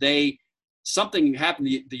words, something happened.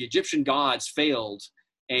 The Egyptian gods failed.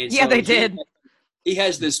 And yeah, so they did. He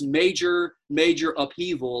has this major, major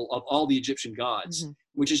upheaval of all the Egyptian gods,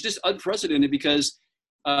 which is just unprecedented because,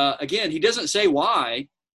 again, he doesn't say why,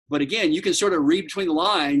 but again, you can sort of read between the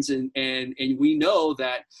lines, and we know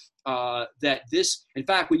that this, in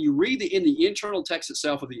fact, when you read in the internal text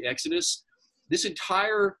itself of the Exodus, this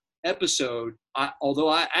entire episode, although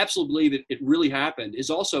I absolutely believe it really happened,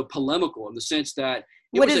 is also polemical in the sense that.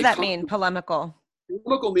 What does that mean, polemical?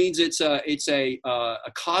 Polemical means it's a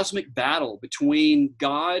cosmic battle between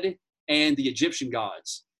God and the Egyptian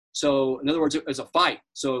gods. So in other words, it's a fight.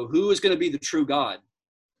 So who is going to be the true God?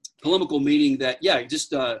 Polemical meaning that, yeah,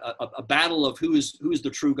 just a battle of who is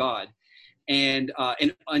the true God. And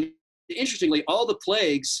interestingly, all of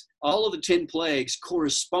the 10 plagues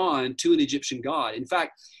correspond to an Egyptian god. In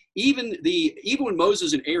fact, even when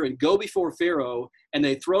Moses and Aaron go before Pharaoh and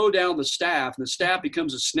they throw down the staff and the staff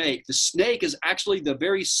becomes a snake, the snake is actually the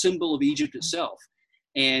very symbol of Egypt itself.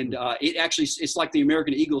 And it's like the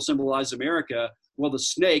American eagle symbolizes America. Well, the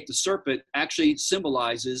snake, the serpent, actually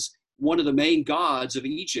symbolizes one of the main gods of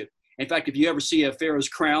Egypt. In fact, if you ever see a Pharaoh's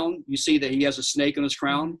crown, you see that he has a snake on his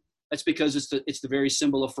crown. That's because it's the very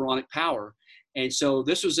symbol of pharaonic power. And so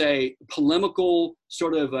this was a polemical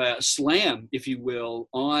sort of slam, if you will,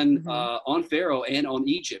 on Pharaoh and on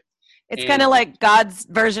Egypt. It's kind of like God's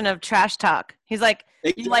version of trash talk. He's like,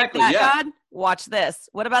 exactly, you like that, yeah. God? Watch this.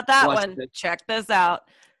 What about that one? Check this out.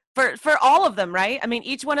 For all of them, right? I mean,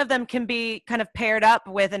 each one of them can be kind of paired up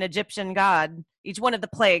with an Egyptian god. Each one of the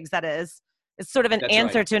plagues, that is sort of an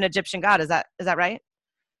answer to an Egyptian god. Is that right?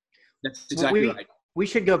 That's exactly right. We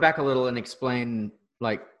should go back a little and explain,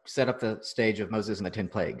 set up the stage of Moses and the 10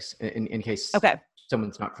 plagues in case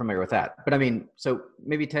someone's not familiar with that. But I mean, so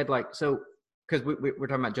maybe Ted, because we're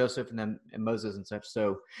talking about Joseph and Moses and such.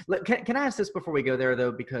 So can I ask this before we go there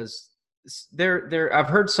though? Because I've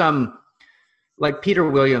heard some, like Peter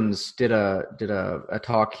Williams did a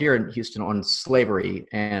talk here in Houston on slavery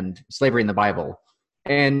in the Bible.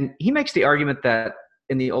 And he makes the argument that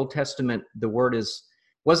in the Old Testament, the word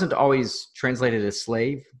wasn't always translated as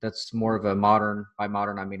slave. That's more of a modern, by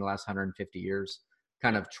modern, I mean the last 150 years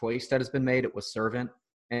kind of choice that has been made. It was servant.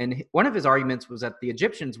 And one of his arguments was that the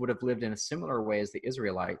Egyptians would have lived in a similar way as the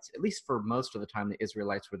Israelites, at least for most of the time the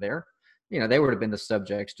Israelites were there. They would have been the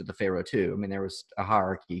subjects to the Pharaoh too. I mean, there was a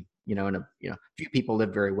hierarchy, and few people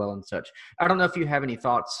lived very well and such. I don't know if you have any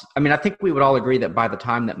thoughts. I mean, I think we would all agree that by the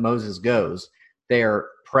time that Moses goes, they are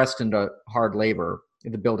pressed into hard labor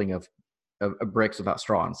in the building of bricks without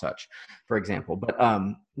straw and such, for example. But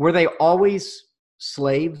were they always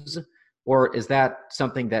slaves, or is that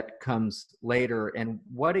something that comes later? And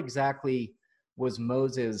what exactly was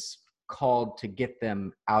Moses called to get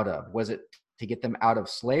them out of? Was it to get them out of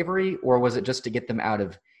slavery, or was it just to get them out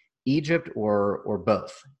of Egypt, or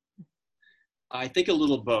both? I think a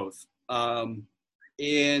little both.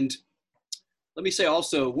 And let me say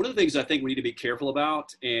also, one of the things I think we need to be careful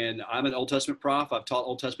about, and I'm an Old Testament prof. I've taught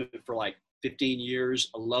Old Testament for 15 years.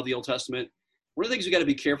 I love the Old Testament. One of the things we got to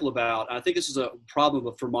be careful about, and I think this is a problem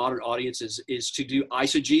for modern audiences, is to do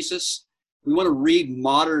eisegesis. We want to read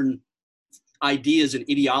modern ideas and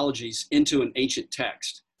ideologies into an ancient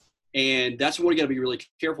text. And that's what we got to be really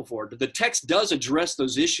careful for. The text does address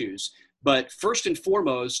those issues, but first and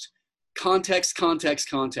foremost, context.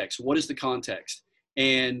 What is the context?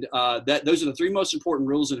 And those are the three most important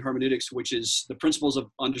rules in hermeneutics, which is the principles of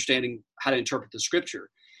understanding how to interpret the scripture.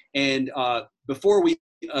 And before we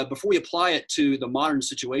apply it to the modern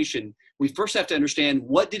situation, we first have to understand,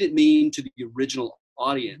 what did it mean to the original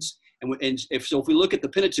audience? And if we look at the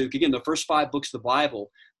Pentateuch, again, the first 5 books of the Bible,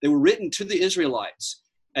 they were written to the Israelites,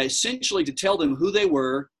 essentially to tell them who they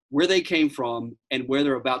were, where they came from, and where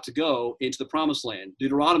they're about to go into the promised land.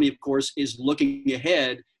 Deuteronomy, of course, is looking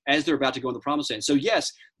ahead as they're about to go in the promised land. So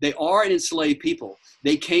yes, they are an enslaved people.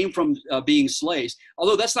 They came from being slaves,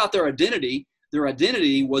 although that's not their identity. Their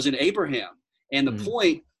identity was in Abraham. And the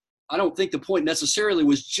point, I don't think the point necessarily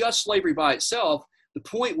was just slavery by itself. The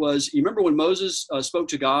point was, you remember when Moses spoke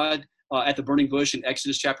to God at the burning bush in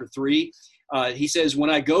Exodus chapter 3? He says, when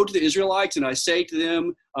I go to the Israelites and I say to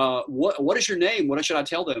them, what is your name? What should I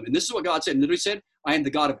tell them? And this is what God said. And literally said, I am the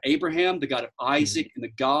God of Abraham, the God of Isaac, and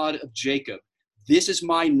the God of Jacob. This is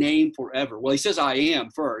my name forever. Well, he says, I am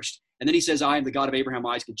first. And then he says, I am the God of Abraham,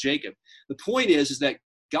 Isaac, and Jacob. The point is that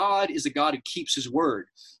God is a God who keeps his word.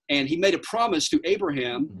 And he made a promise to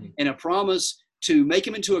Abraham and a promise to make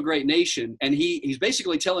him into a great nation. And he's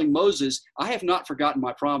basically telling Moses, I have not forgotten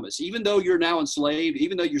my promise. Even though you're now enslaved,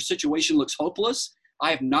 even though your situation looks hopeless, I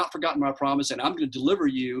have not forgotten my promise, and I'm going to deliver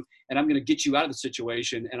you, and I'm going to get you out of the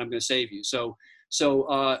situation, and I'm going to save you. So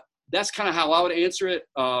that's kind of how I would answer it.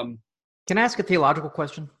 Can I ask a theological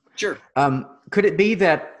question? Sure. Could it be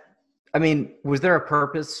that, was there a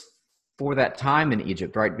purpose for that time in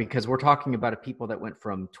Egypt, right? Because we're talking about a people that went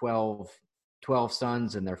from 12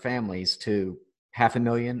 sons and their families to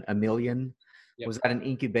 500,000, 1 million. Yep. Was that an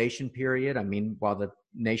incubation period? While the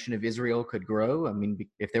nation of Israel could grow,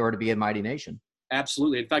 if they were to be a mighty nation.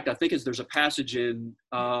 Absolutely. In fact, I think there's a passage in,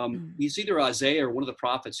 it's either Isaiah or one of the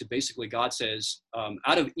prophets who basically God says,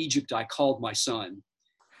 out of Egypt I called my son.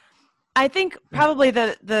 I think probably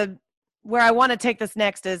the where I want to take this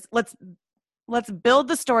next is, let's let's build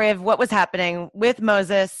the story of what was happening with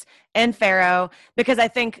Moses and Pharaoh, because I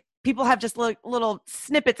think people have just little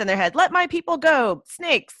snippets in their head. Let my people go,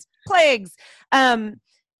 snakes, plagues. And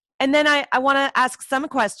then I want to ask some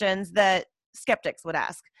questions that skeptics would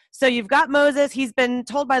ask. So you've got Moses. He's been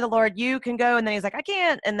told by the Lord, you can go. And then he's like, I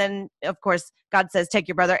can't. And then, of course, God says, take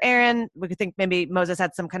your brother Aaron. We could think maybe Moses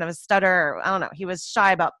had some kind of a stutter. Or, I don't know. He was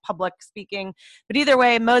shy about public speaking. But either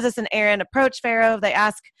way, Moses and Aaron approach Pharaoh. They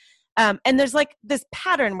ask, and there's like this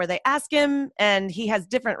pattern where they ask him and he has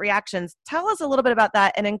different reactions. Tell us a little bit about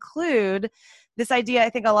that, and include this idea. I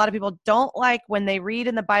think a lot of people don't like when they read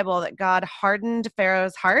in the Bible that God hardened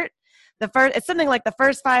Pharaoh's heart. It's something like the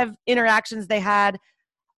first 5 interactions they had,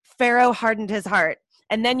 Pharaoh hardened his heart.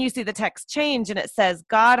 And then you see the text change and it says,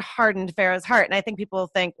 God hardened Pharaoh's heart. And I think people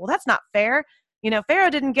think, well, that's not fair. Pharaoh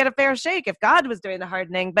didn't get a fair shake if God was doing the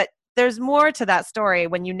hardening. But there's more to that story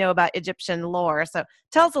when you know about Egyptian lore. So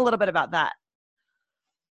tell us a little bit about that.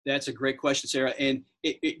 That's a great question, Sarah. And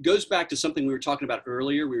it goes back to something we were talking about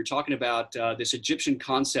earlier. We were talking about this Egyptian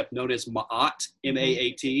concept known as Ma'at,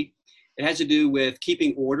 M-A-A-T. It has to do with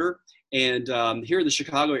keeping order. And here in the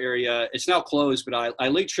Chicago area, it's now closed, but I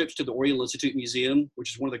lead trips to the Oriental Institute Museum,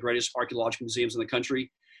 which is one of the greatest archaeological museums in the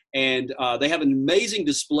country. And they have an amazing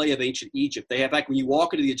display of ancient Egypt. They have, like, when you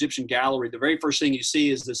walk into the Egyptian gallery, the very first thing you see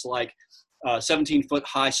is this 17-foot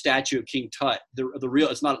high statue of King Tut. The real,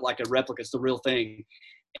 it's not like a replica, it's the real thing.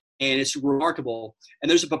 And it's remarkable.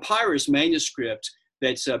 And there's a papyrus manuscript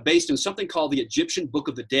that's based on something called the Egyptian Book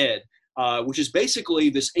of the Dead, which is basically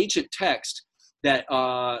this ancient text that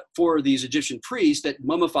for these Egyptian priests that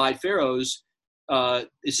mummified pharaohs,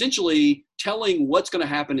 essentially telling what's going to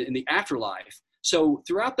happen in the afterlife. So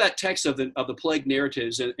throughout that text of the plague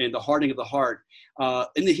narratives and the hardening of the heart,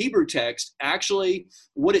 in the Hebrew text, actually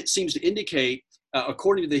what it seems to indicate,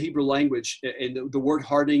 according to the Hebrew language, and the word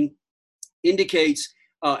hardening indicates,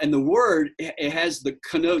 and the word, it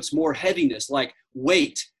connotes more heaviness, like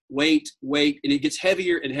weight, and it gets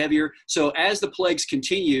heavier and heavier. So as the plagues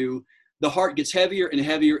continue, the heart gets heavier and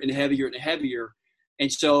heavier and heavier and heavier.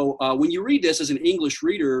 And so when you read this as an English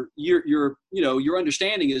reader, your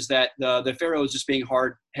understanding is that the Pharaoh is just being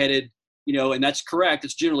hard-headed, and that's correct.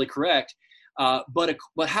 It's generally correct. But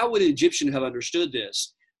how would an Egyptian have understood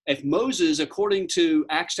this? If Moses, according to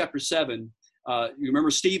Acts chapter 7, you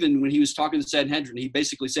remember Stephen, when he was talking to the Sanhedrin, he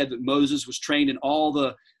basically said that Moses was trained in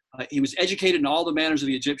he was educated in all the manners of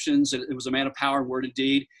the Egyptians, and it was a man of power and word and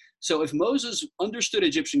deed. So if Moses understood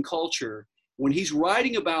Egyptian culture, when he's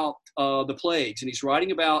writing about the plagues, and he's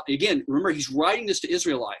writing about, again, remember, he's writing this to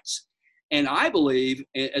Israelites. And I believe,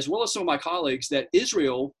 as well as some of my colleagues, that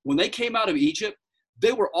Israel, when they came out of Egypt,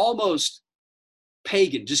 they were almost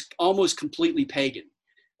pagan, just almost completely pagan.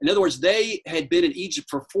 In other words, they had been in Egypt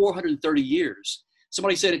for 430 years.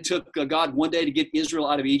 Somebody said it took God one day to get Israel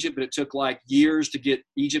out of Egypt, but it took like years to get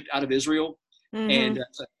Egypt out of Israel. Mm-hmm. And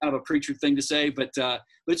it's kind of a preacher thing to say, but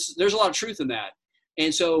there's a lot of truth in that.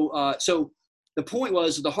 And so the point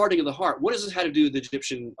was the hardening of the heart. What does this have to do with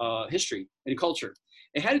Egyptian history and culture?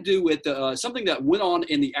 It had to do with something that went on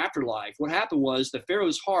in the afterlife. What happened was the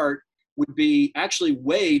Pharaoh's heart would be actually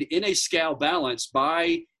weighed in a scale balance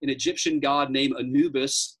by an Egyptian god named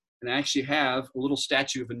Anubis. And I actually have a little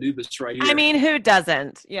statue of Anubis right here. I mean, who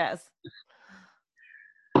doesn't? Yes.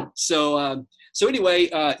 So anyway,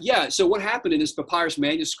 so what happened in this papyrus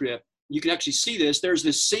manuscript, you can actually see this. There's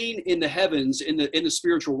this scene in the heavens, in the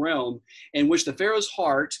spiritual realm, in which the Pharaoh's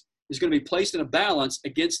heart is going to be placed in a balance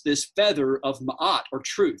against this feather of Ma'at, or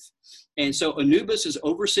truth. And so Anubis is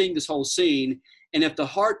overseeing this whole scene. And if the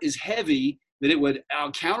heart is heavy, then it would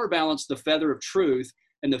counterbalance the feather of truth,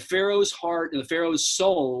 and the Pharaoh's heart and the Pharaoh's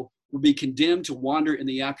soul would be condemned to wander in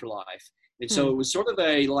the afterlife. And so it was sort of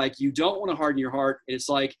you don't want to harden your heart. It's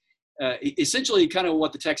like, essentially kind of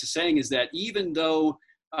what the text is saying is that even though,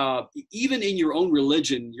 even in your own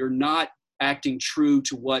religion, you're not acting true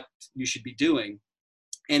to what you should be doing.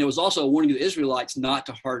 And it was also a warning to the Israelites not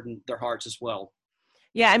to harden their hearts as well.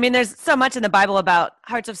 Yeah, I mean, there's so much in the Bible about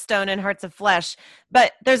hearts of stone and hearts of flesh,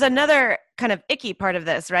 but there's another kind of icky part of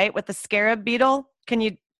this, right? With the scarab beetle. Can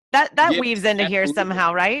you, that weaves into here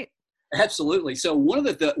somehow, right? Absolutely. So one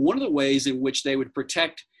of the ways in which they would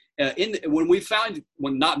protect,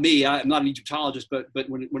 not me, I'm not an Egyptologist, but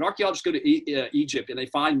when archaeologists go to Egypt and they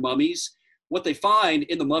find mummies, what they find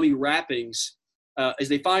in the mummy wrappings is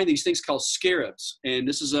they find these things called scarabs. And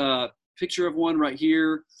this is a picture of one right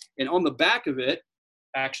here. And on the back of it,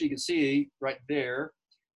 actually, you can see right there,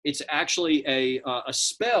 it's actually a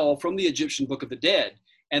spell from the Egyptian Book of the Dead.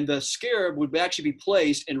 And the scarab would actually be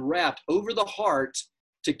placed and wrapped over the heart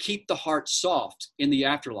to keep the heart soft in the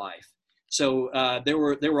afterlife. So there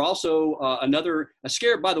were also a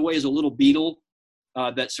scarab, by the way, is a little beetle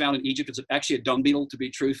that's found in Egypt. It's actually a dung beetle, to be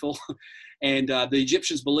truthful. And the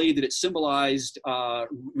Egyptians believed that it symbolized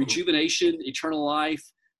rejuvenation, eternal life,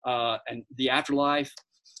 and the afterlife.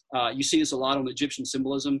 You see this a lot on Egyptian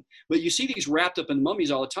symbolism, but you see these wrapped up in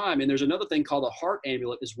mummies all the time. And there's another thing called the heart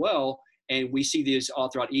amulet as well. And we see these all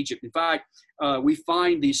throughout Egypt. In fact, we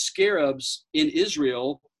find these scarabs in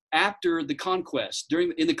Israel after the conquest,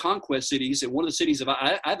 in the conquest cities. And one of the cities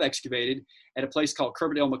I've excavated at a place called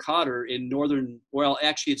Khirbet El Maqader in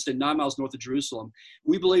it's 9 miles north of Jerusalem.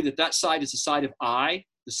 We believe that site is the site of Ai,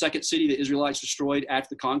 the second city the Israelites destroyed after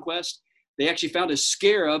the conquest. They actually found a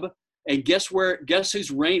scarab, and guess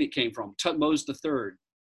whose reign it came from? Thutmose III.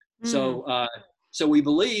 So we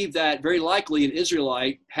believe that very likely an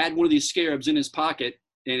Israelite had one of these scarabs in his pocket,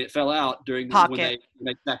 and it fell out when they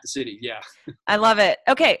attacked the city. Yeah. I love it.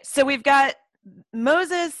 Okay, so we've got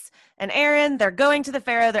Moses and Aaron. They're going to the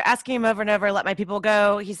Pharaoh. They're asking him over and over, let my people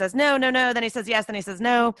go. He says, no, no, no. Then he says, yes. Then he says,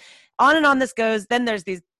 no. On and on this goes. Then there's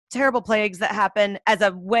these terrible plagues that happen as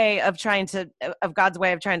a way of God's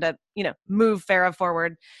way of trying to, move Pharaoh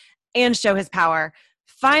forward and show his power.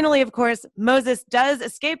 Finally, of course, Moses does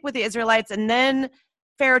escape with the Israelites, and then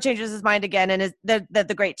Pharaoh changes his mind again, and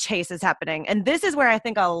the great chase is happening. And this is where I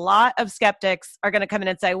think a lot of skeptics are going to come in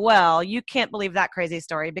and say, well, you can't believe that crazy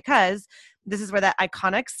story, because this is where that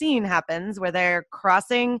iconic scene happens where they're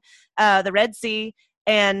crossing the Red Sea,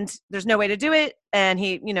 and there's no way to do it. And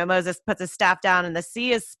Moses puts his staff down, and the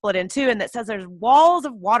sea is split in two, and it says there's walls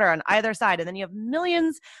of water on either side. And then you have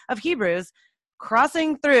millions of Hebrews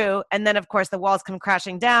crossing through, and then of course the walls come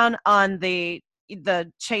crashing down on the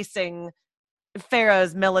chasing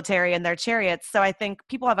Pharaoh's military and their chariots. So I think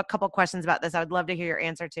people have a couple questions about this I would love to hear your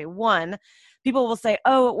answer to. One, people will say,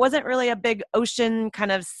 oh, it wasn't really a big ocean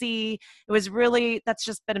kind of sea. It was really, that's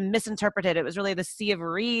just been misinterpreted. It was really the Sea of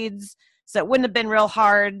Reeds. So it wouldn't have been real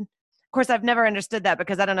hard. Of course, I've never understood that,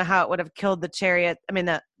 because I don't know how it would have killed the chariot. I mean,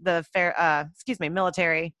 the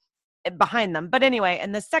military behind them. But anyway,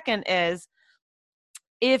 and the second is,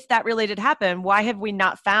 if that really did happen, why have we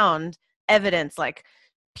not found evidence like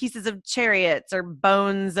pieces of chariots or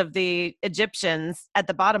bones of the Egyptians at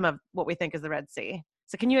the bottom of what we think is the Red Sea?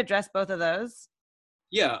 So can you address both of those?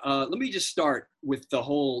 Yeah, let me just start with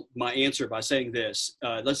my answer by saying this.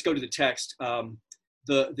 Let's go to the text.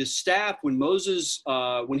 The staff, when Moses,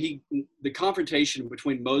 the confrontation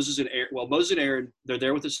between Moses and Aaron, they're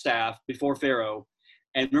there with the staff before Pharaoh.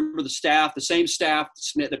 And remember the same staff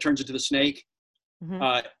that turns into the snake.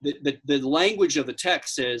 Mm-hmm. The language of the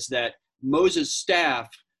text says that Moses' staff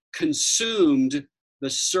consumed the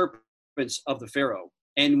serpents of the Pharaoh.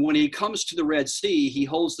 And when he comes to the Red Sea, he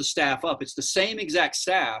holds the staff up. It's the same exact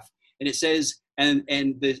staff. And it says, and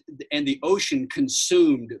the ocean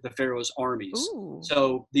consumed the Pharaoh's armies. Ooh.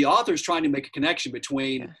 So the author is trying to make a connection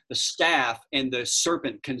between the staff and the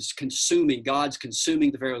serpent God's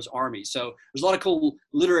consuming the Pharaoh's army. So there's a lot of cool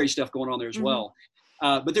literary stuff going on there as well.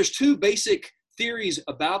 But there's two basic theories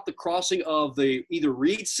about the crossing of the either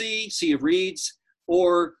Sea of Reeds,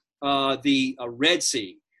 or the Red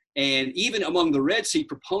Sea. And even among the Red Sea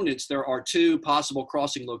proponents, there are two possible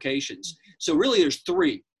crossing locations. So really there's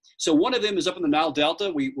three. So one of them is up in the Nile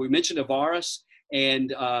Delta. We mentioned Avaris,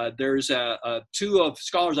 and there's two of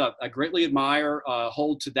scholars I greatly admire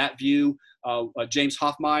hold to that view. James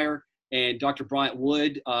Hoffmeyer and Dr. Bryant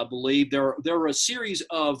Wood believe there were a series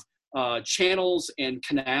of channels and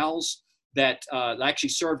canals that actually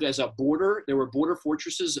served as a border. There were border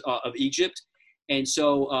fortresses of Egypt. And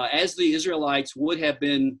so as the Israelites would have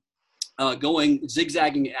been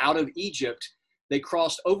zigzagging out of Egypt, they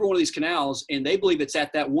crossed over one of these canals, and they believe it's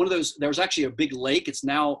at that one of those. There was actually a big lake. It's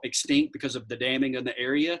now extinct because of the damming in the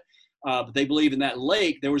area. But they believe in that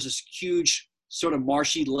lake, there was this huge sort of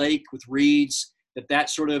marshy lake with reeds, that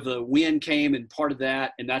sort of the wind came and part of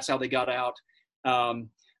that, and that's how they got out.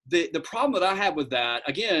 The problem that I have with that,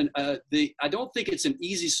 again, I don't think it's an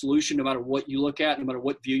easy solution no matter what you look at, no matter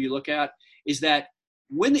what view you look at, is that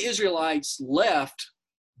when the Israelites left,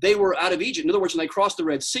 they were out of Egypt. In other words, when they crossed the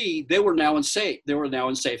Red Sea, they were now in safe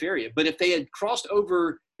area. But if they had crossed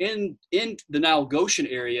over in the Nile Goshen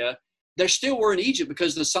area, they still were in Egypt,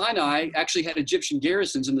 because the Sinai actually had Egyptian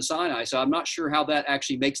garrisons in the Sinai. So I'm not sure how that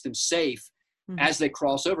actually makes them safe as they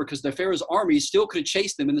cross over, because the Pharaoh's army still could have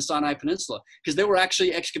chased them in the Sinai Peninsula, because they were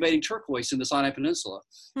actually excavating turquoise in the Sinai Peninsula.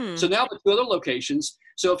 So now the two other locations.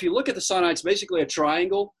 So if you look at the Sinai, it's basically a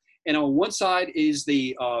triangle. And on one side is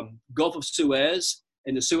the Gulf of Suez,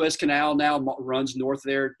 and the Suez Canal now runs north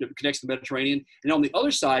there, connects the Mediterranean. And on the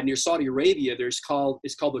other side, near Saudi Arabia, it's called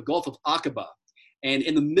the Gulf of Aqaba. And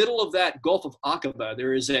in the middle of that Gulf of Aqaba,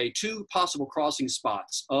 there is two possible crossing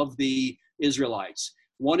spots of the Israelites.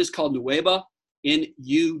 One is called Nuweba,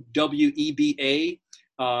 Nuweba,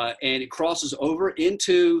 and it crosses over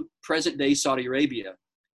into present-day Saudi Arabia.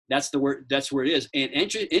 That's where it is. And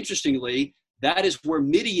interestingly, that is where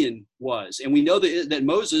Midian was. And we know that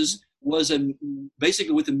Moses was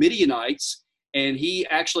basically with the Midianites, and he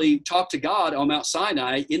actually talked to God on Mount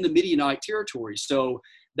Sinai in the Midianite territory. So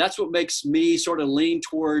that's what makes me sort of lean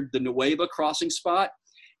toward the Nuweba crossing spot.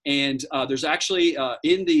 And there's actually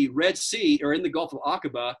in the Red Sea, or in the Gulf of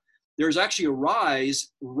Aqaba, there's actually a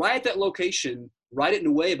rise right at that location, right at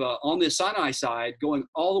Nuweba on the Sinai side, going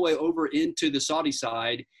all the way over into the Saudi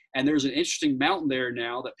side. And there's an interesting mountain there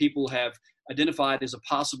now that people have identified as a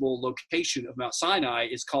possible location of Mount Sinai.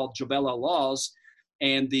 It's called Jabal al-Lawz,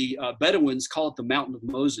 and the Bedouins call it the Mountain of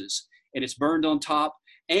Moses. And it's burned on top.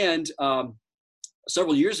 And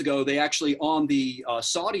several years ago, they actually, on the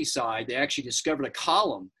Saudi side, they actually discovered a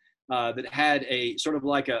column that had a sort of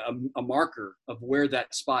like a marker of where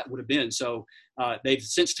that spot would have been. So they've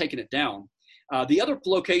since taken it down. The other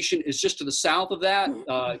location is just to the south of that,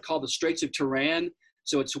 called the Straits of Tiran.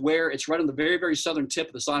 So it's right on the very, very southern tip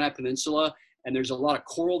of the Sinai Peninsula, and there's a lot of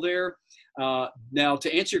coral there. Now,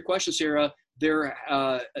 to answer your question, Sarah, there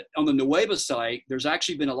on the Nuweba site, there's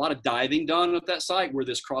actually been a lot of diving done at that site where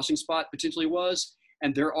this crossing spot potentially was.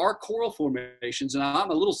 And there are coral formations, and I'm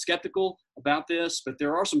a little skeptical about this, but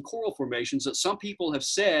there are some coral formations that some people have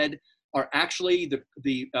said are actually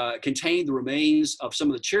contain the remains of some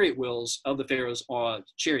of the chariot wheels of the Pharaoh's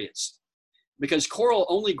chariots. Because coral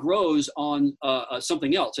only grows on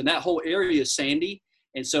something else, and that whole area is sandy.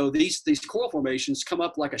 And so these coral formations come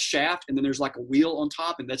up like a shaft, and then there's like a wheel on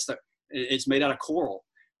top, and it's made out of coral.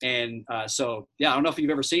 And so, yeah, I don't know if you've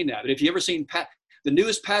ever seen that, but if you've ever seen the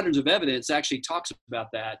newest Patterns of Evidence actually talks about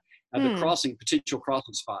that, the potential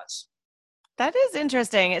crossing spots. That is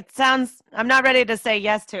interesting. It sounds, I'm not ready to say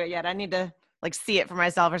yes to it yet. I need to see it for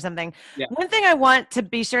myself or something. Yeah. One thing I want to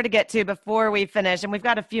be sure to get to before we finish, and we've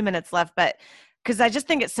got a few minutes left, but because I just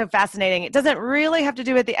think it's so fascinating. It doesn't really have to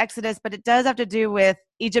do with the Exodus, but it does have to do with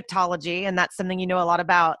Egyptology, and that's something you know a lot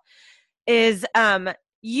about, is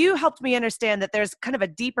you helped me understand that there's kind of a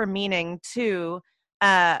deeper meaning to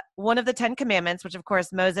one of the 10 commandments, which of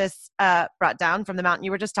course Moses brought down from the mountain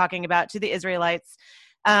you were just talking about to the Israelites.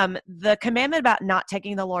 The commandment about not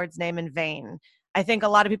taking the Lord's name in vain. I think a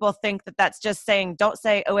lot of people think that that's just saying, don't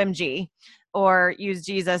say OMG or use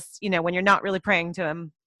Jesus, when you're not really praying to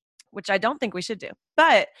him, which I don't think we should do.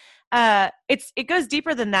 But it goes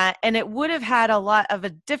deeper than that. And it would have had a lot of a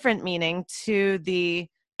different meaning to the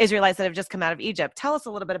Israelites that have just come out of Egypt. Tell us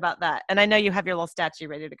a little bit about that. And I know you have your little statue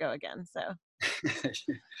ready to go again. So.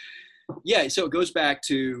 Yeah. So it goes back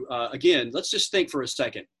to, again, let's just think for a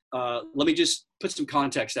second. Let me just put some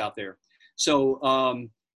context out there. So,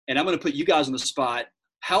 and I'm going to put you guys on the spot.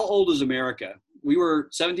 How old is America? We were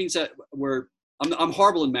 17. I'm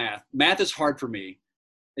horrible in math. Math is hard for me.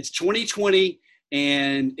 It's 2020,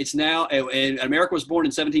 and it's now. And America was born in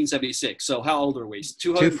 1776. So how old are we?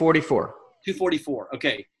 244. 244.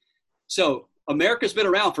 Okay. So America's been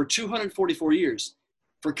around for 244 years.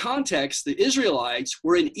 For context, the Israelites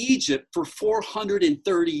were in Egypt for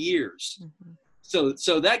 430 years. Mm-hmm.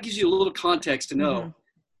 So that gives you a little context to know. Mm-hmm.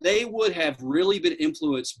 They would have really been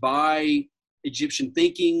influenced by Egyptian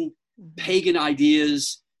thinking, pagan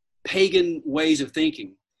ideas, pagan ways of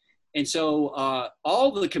thinking. And so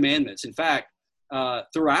all the commandments, in fact,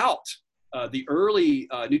 throughout the early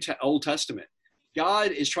Old Testament,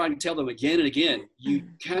 God is trying to tell them again and again, you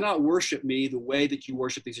cannot worship me the way that you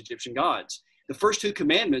worship these Egyptian gods. The first two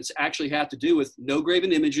commandments actually have to do with no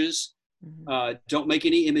graven images, don't make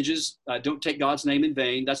any images, don't take God's name in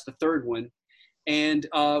vain. That's the third one. And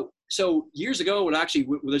so years ago, what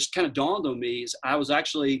just kind of dawned on me is I was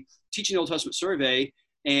actually teaching Old Testament survey,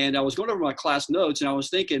 and I was going over my class notes, and I was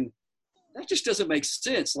thinking, that just doesn't make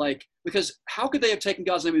sense. Because how could they have taken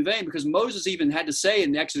God's name in vain? Because Moses even had to say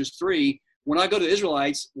in Exodus 3, when I go to the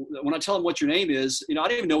Israelites, when I tell them what your name is, I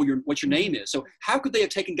didn't even know what your name is. So how could they have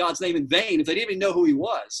taken God's name in vain if they didn't even know who he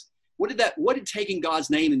was? What did taking God's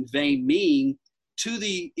name in vain mean to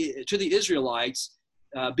the Israelites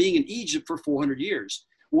being in Egypt for 400 years?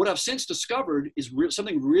 What I've since discovered is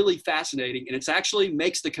something really fascinating, and it actually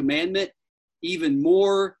makes the commandment even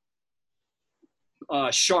more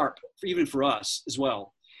sharp, even for us as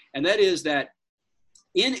well. And that is that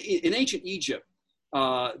in ancient Egypt,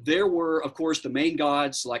 there were, of course, the main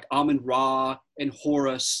gods like Amun-Ra and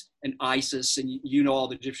Horus and Isis, and all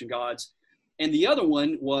the Egyptian gods. And the other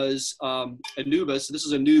one was Anubis. This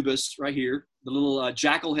is Anubis right here, the little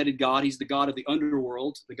jackal-headed god. He's the god of the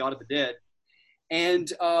underworld, the god of the dead.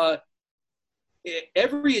 And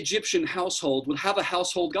every Egyptian household would have a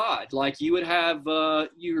household god. Like you would have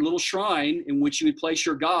your little shrine in which you would place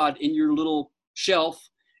your god in your little shelf,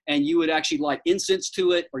 and you would actually light incense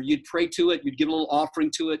to it, or you'd pray to it, you'd give a little offering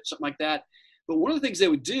to it, something like that. But one of the things they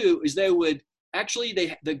would do is they would actually,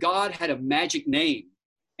 the god had a magic name,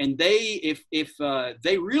 and if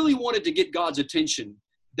they really wanted to get God's attention,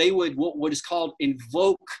 they would what is called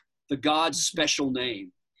invoke the God's special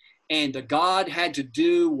name, and the God had to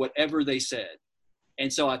do whatever they said.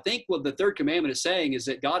 And so I think what the third commandment is saying is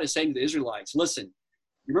that God is saying to the Israelites, listen,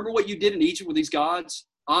 remember what you did in Egypt with these gods?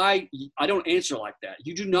 I don't answer like that.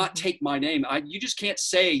 You do not take my name. You just can't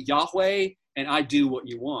say Yahweh and I do what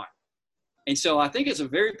you want. And so I think it's a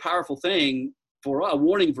very powerful thing a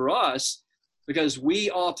warning for us, because we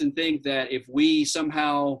often think that if we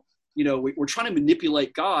somehow, we're trying to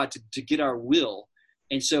manipulate God to get our will.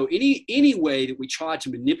 And so any way that we try to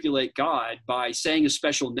manipulate God by saying a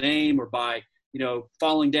special name, or by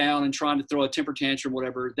falling down and trying to throw a temper tantrum,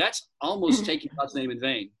 whatever, that's almost taking God's name in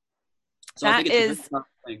vain. So that I think it's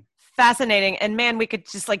fascinating. And man, we could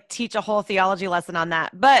just teach a whole theology lesson on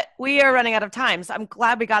that, but we are running out of time. So I'm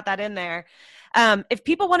glad we got that in there. If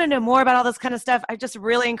people want to know more about all this kind of stuff, I just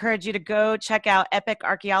really encourage you to go check out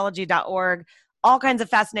epicarchaeology.org. All kinds of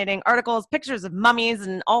fascinating articles, pictures of mummies,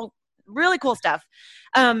 and all really cool stuff.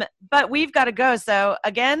 But we've got to go. So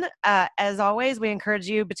again, as always, we encourage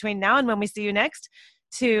you between now and when we see you next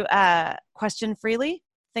to question freely,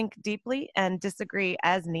 think deeply, and disagree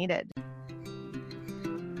as needed.